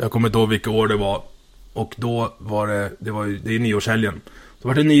här. Jag kommer inte ihåg vilka år det var. Och då var det är nyårshelgen. Då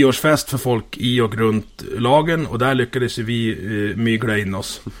var det nyårsfest för folk i och runt lagen. Och där lyckades vi mygla in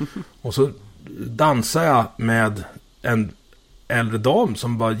oss. Och så dansade jag med en äldre dam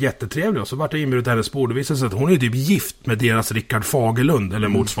som var jättetrevlig. Och så var det inbjuden till hennes bord. Det visade sig att hon är typ gift med deras Rickard Fagerlund. Eller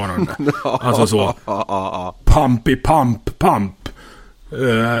motsvarande. Alltså så. Pumpy pump.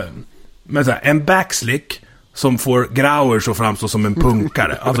 Men så här, en backslick som får Grauers att framstå som en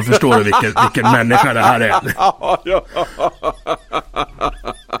punkare. Alltså förstår du vilken människa det här är?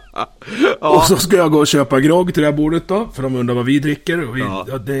 Och så ska jag gå och köpa grogg till det här bordet då, för de undrar vad vi dricker. Och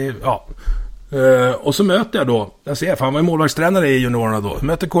och så möter jag då, jag ser, för han var ju målvaktstränare i juniorerna då. Jag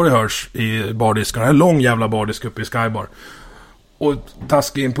möter Corey Hirsch i bardiskarna, en lång jävla bardisk uppe i Skybar. Och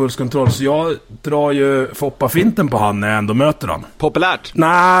taskig impulskontroll. Så jag drar ju Foppa-finten på han när jag ändå möter han. Populärt?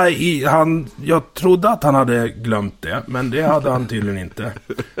 Nej, jag trodde att han hade glömt det. Men det hade han tydligen inte.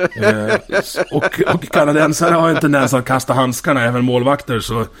 Och kanadensare har en tendens att kasta handskarna, även målvakter.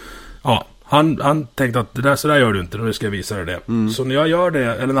 Så ja, han tänkte att så där gör du inte, nu ska jag visa dig det. Så när jag gör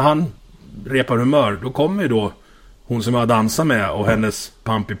det, eller när han repar humör, då kommer ju då hon som jag dansar med och hennes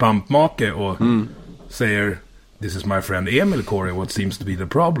pumpy-pump-make och säger: "This is my friend Emil Corey, what seems to be the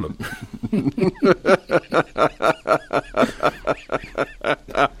problem?"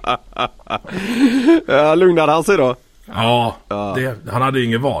 Lugnade han sig då? Ja. Han hade ju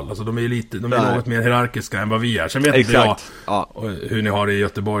inget val. Alltså, de är något mer hierarkiska än vad vi är. Sen vet inte jag hur ni har det i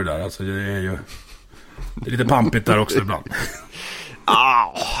Göteborg där. Alltså, det är lite pampigt där också ibland.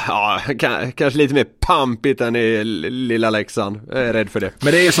 Kanske lite mer pampigt än i lilla Leksand. Jag är rädd för det.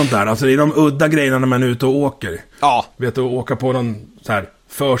 Men det är sånt där, alltså det är de udda grejerna när man är ute och åker. Ja. Vet du, åka på någon så här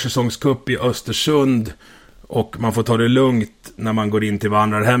försäsongscup i Östersund och man får ta det lugnt när man går in till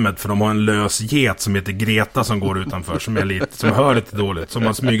vandrarhemmet, för de har en lös get som heter Greta som går utanför, som hör lite dåligt. Som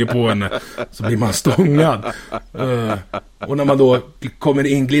man smyger på henne så blir man stångad. Och när man då kommer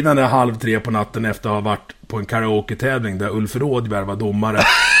inglidande 2:30 på natten efter att ha varit på en karaoke-tävling där Ulf Rådberg var domare,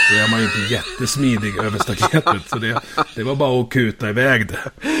 så är man ju inte jättesmidig över staketet. Så det var bara att kuta iväg det.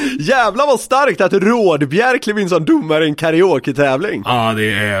 Jävlar vad starkt att Rådbjer klev in som domare i en karaoke-tävling. Ja,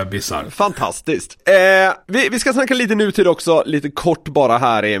 det är bizarrt. Fantastiskt. Vi ska snacka lite nutid också, lite kort bara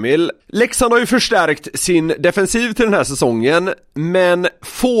här, Emil. Leksand har ju förstärkt sin defensiv till den här säsongen, men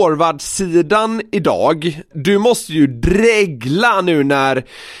forwardsidan idag, du måste ju dregla nu när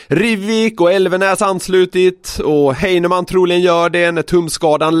Rivik och Elvenäs anslutit och Heinemann troligen gör det när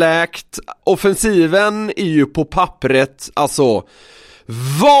tumskadan läkt. Offensiven är ju på pappret alltså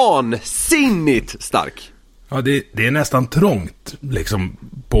vansinnigt stark. Ja, det är nästan trångt liksom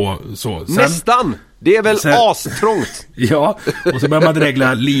på så. Nästan! Det är väl astrångt. Ja, och så börjar man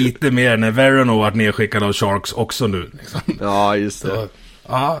regla lite mer när Verano varit nedskickad av Sharks också nu. Liksom. Ja, just det. Så,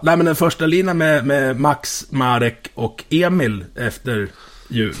 ja, nej, men den första linan med Max, Marek och Emil efter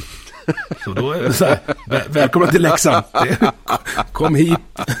jul. Så då är det så här, välkomna till Leksand. Kom hit.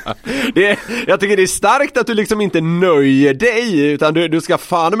 Jag tycker det är starkt att du liksom inte nöjer dig, utan du ska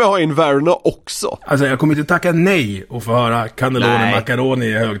fan med ha in Verno också. Alltså jag kommer inte tacka nej och få höra cannelloni macaroni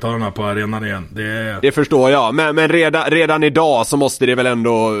i högtalarna på arenan igen. Det förstår jag, men redan idag så måste det väl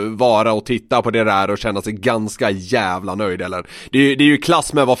ändå vara att titta på det där och känna sig ganska jävla nöjd, eller? Det är ju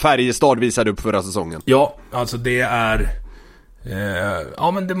klass med vad Färjestad visade upp förra säsongen. Ja, alltså det är...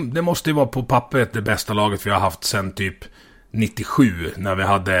 ja, men det måste ju vara på pappret det bästa laget vi har haft sen typ 97, när vi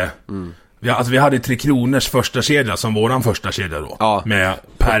hade vi hade 3 Kronors första kedja som våran första kedja då, med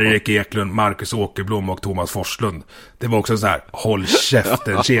Per-Erik Eklund, Marcus Åkerblom och Thomas Forslund. Det var också så här håll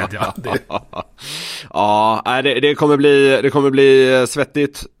käften kedja. Ja, det kommer bli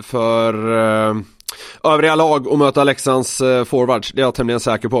svettigt för övriga lag och möta Leksands forwards. Det är jag tämligen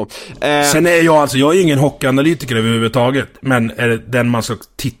säker på. Sen är jag är ingen hockeyanalytiker överhuvudtaget, men är det den man ska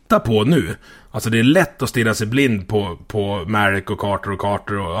titta på nu? Alltså det är lätt att stirra sig blind på Marek och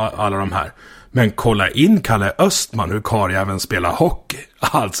Carter och alla de här. Men kolla in Kalle Östman, hur karljäveln spelar hockey.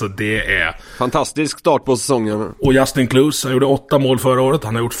 Alltså det är... fantastisk start på säsongen. Och Justin Klus, han gjorde 8 mål förra året,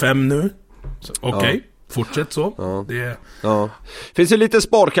 han har gjort 5 nu. Okej. fortsätt så. Ja. Finns ju lite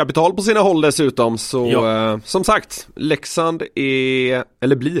sparkapital på sina håll dessutom. Så som sagt, Leksand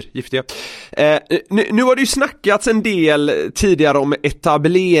blir giftiga. Nu har det ju snackats en del tidigare om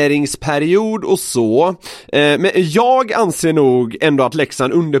etableringsperiod och så. Men jag anser nog ändå att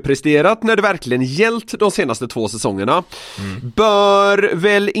Leksand underpresterat när det verkligen gällt de senaste 2 säsongerna. Bör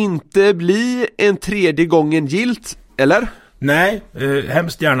väl inte bli en tredje gången gilt, eller? Nej,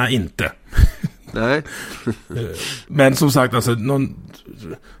 hemskt gärna inte. Nej. Men som sagt, alltså någon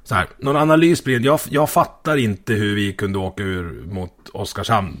analys blir jag fattar inte hur vi kunde åka ur mot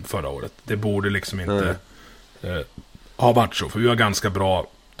Oskarshamn förra året. Det borde liksom inte ha varit så, för vi var ganska bra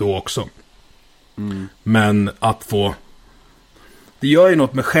då också. Men att få, det gör ju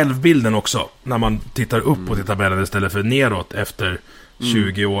något med självbilden också när man tittar upp på tabellen istället för neråt efter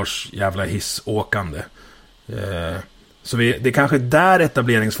 20 års jävla hissåkande. Så det är kanske där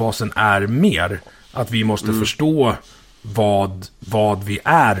etableringsfasen är mer. Att vi måste förstå vad vi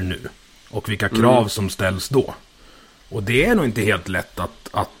är nu. Och vilka krav som ställs då. Och det är nog inte helt lätt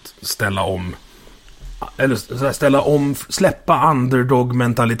att ställa om. Eller släppa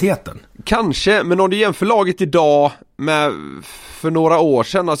underdog-mentaliteten. Kanske, men om du jämför laget idag med för några år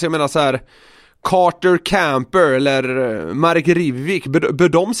sedan. Alltså jag menar så här, Carter Camper eller Mark Rivik, bör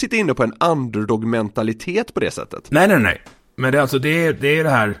de sitta inne på en underdog-mentalitet på det sättet? Nej. Men det är det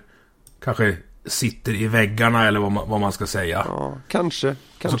här, kanske sitter i väggarna eller vad man ska säga. Ja, kanske.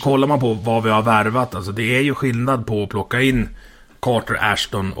 Så kollar man på vad vi har värvat. Alltså det är ju skillnad på att plocka in Carter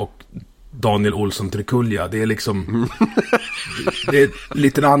Ashton och Daniel Olsson Trikulja. Det är liksom det är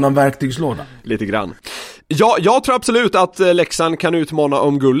lite en annan verktygslåda. Lite grann. Ja, jag tror absolut att Leksand kan utmana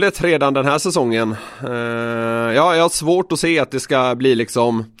om guldet redan den här säsongen. Jag har svårt att se att det ska bli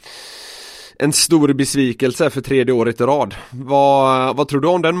liksom en stor besvikelse för 3:e året i rad. Vad tror du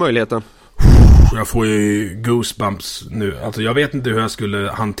om den möjligheten? Jag får ju goosebumps nu. Alltså jag vet inte hur jag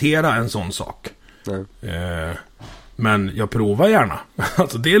skulle hantera en sån sak. Nej. Men jag provar gärna.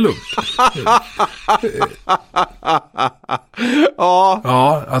 Alltså det är lugnt.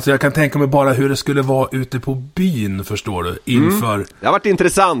 Ja, alltså jag kan tänka mig bara hur det skulle vara ute på byn, förstår du, inför. Det har varit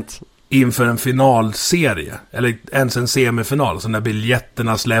intressant. Inför en finalserie eller ens en semifinal, så när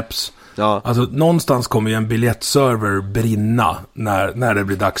biljetterna släpps. Ja. Alltså någonstans kommer ju en biljettserver brinna när det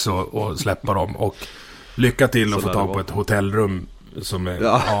blir dags att släppa dem, och lycka till att få tag på ett hotellrum som är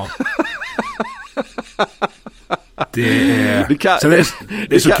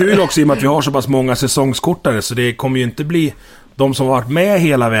Det är så kul också i och med att vi har så pass många säsongskortare, så det kommer ju inte bli, de som har varit med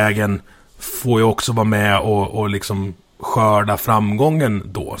hela vägen får ju också vara med och liksom skörda framgången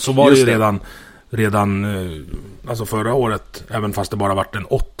då. Så var det ju redan alltså förra året, även fast det bara varit en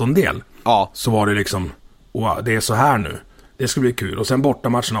 8:e, så var det liksom, det är så här nu. Det ska bli kul. Och sen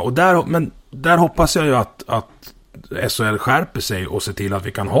bortamatcherna, och där hoppas jag ju att SHL skärper sig och ser till att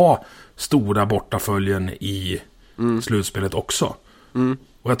vi kan ha stora bortaföljen i slutspelet också.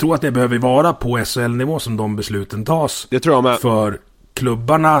 Och jag tror att det behöver vara på SHL-nivå som de besluten tas. Det tror jag med. För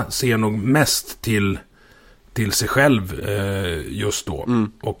klubbarna ser nog mest till sig själv just då.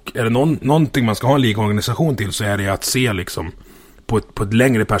 Och är det någonting man ska ha en ligorganisation till, så är det att se liksom på ett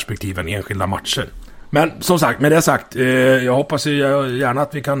längre perspektiv än enskilda matcher. Men som sagt, med det sagt, jag hoppas ju gärna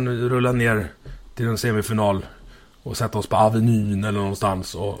att vi kan rulla ner till en semifinal och sätta oss på Avenyn eller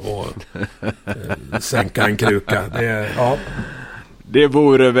någonstans och sänka en kruka. Det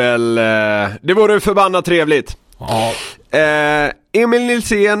vore väl förbannat trevligt. Ja. Emil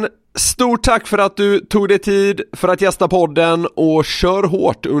Nilsén, stort tack för att du tog dig tid för att gästa podden, och kör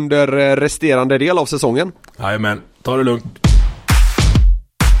hårt under resterande del av säsongen. Jajamän, ta det lugnt.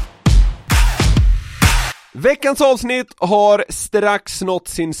 Veckans avsnitt har strax nått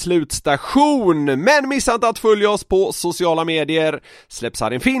sin slutstation, men missa inte att följa oss på sociala medier.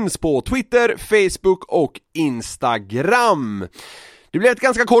 Släppsarren finns på Twitter, Facebook och Instagram. Det blir ett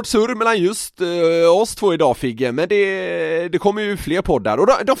ganska kort surr mellan just oss två idag, Figge, men det kommer ju fler poddar, och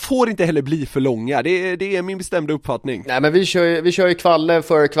de får inte heller bli för långa. Det är min bestämda uppfattning. Nej, men vi kör ju kvalle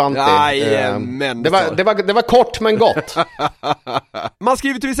för kvanti. Men det var kort men gott. Man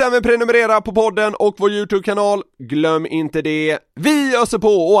skriver till även prenumerera på podden och vår YouTube-kanal. Glöm inte det. Vi öser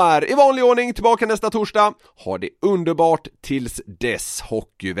på och är i vanlig ordning tillbaka nästa torsdag. Ha det underbart tills dess,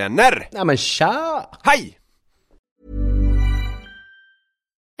 hockeyvänner. Nej, men tja! Hej!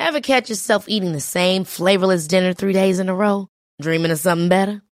 Ever catch yourself eating the same flavorless dinner 3 days in a row? Dreaming of something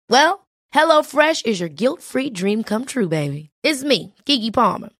better? Well, HelloFresh is your guilt-free dream come true, baby. It's me, Keke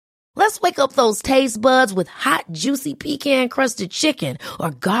Palmer. Let's wake up those taste buds with hot, juicy pecan-crusted chicken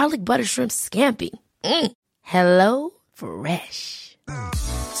or garlic butter shrimp scampi. Hello Fresh.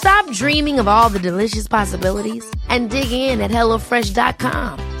 Stop dreaming of all the delicious possibilities and dig in at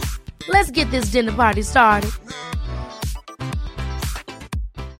HelloFresh.com. Let's get this dinner party started.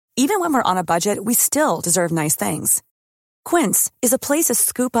 Even when we're on a budget, we still deserve nice things. Quince is a place to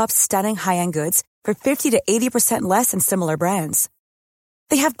scoop up stunning high-end goods for 50 to 80% less than similar brands.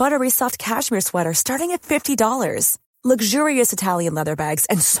 They have buttery soft cashmere sweaters starting at $50, luxurious Italian leather bags,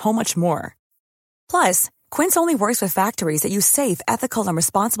 and so much more. Plus, Quince only works with factories that use safe, ethical, and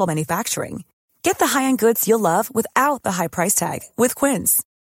responsible manufacturing. Get the high-end goods you'll love without the high price tag with Quince.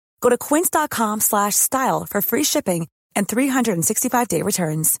 Go to quince.com/style for free shipping and 365-day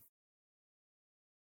returns.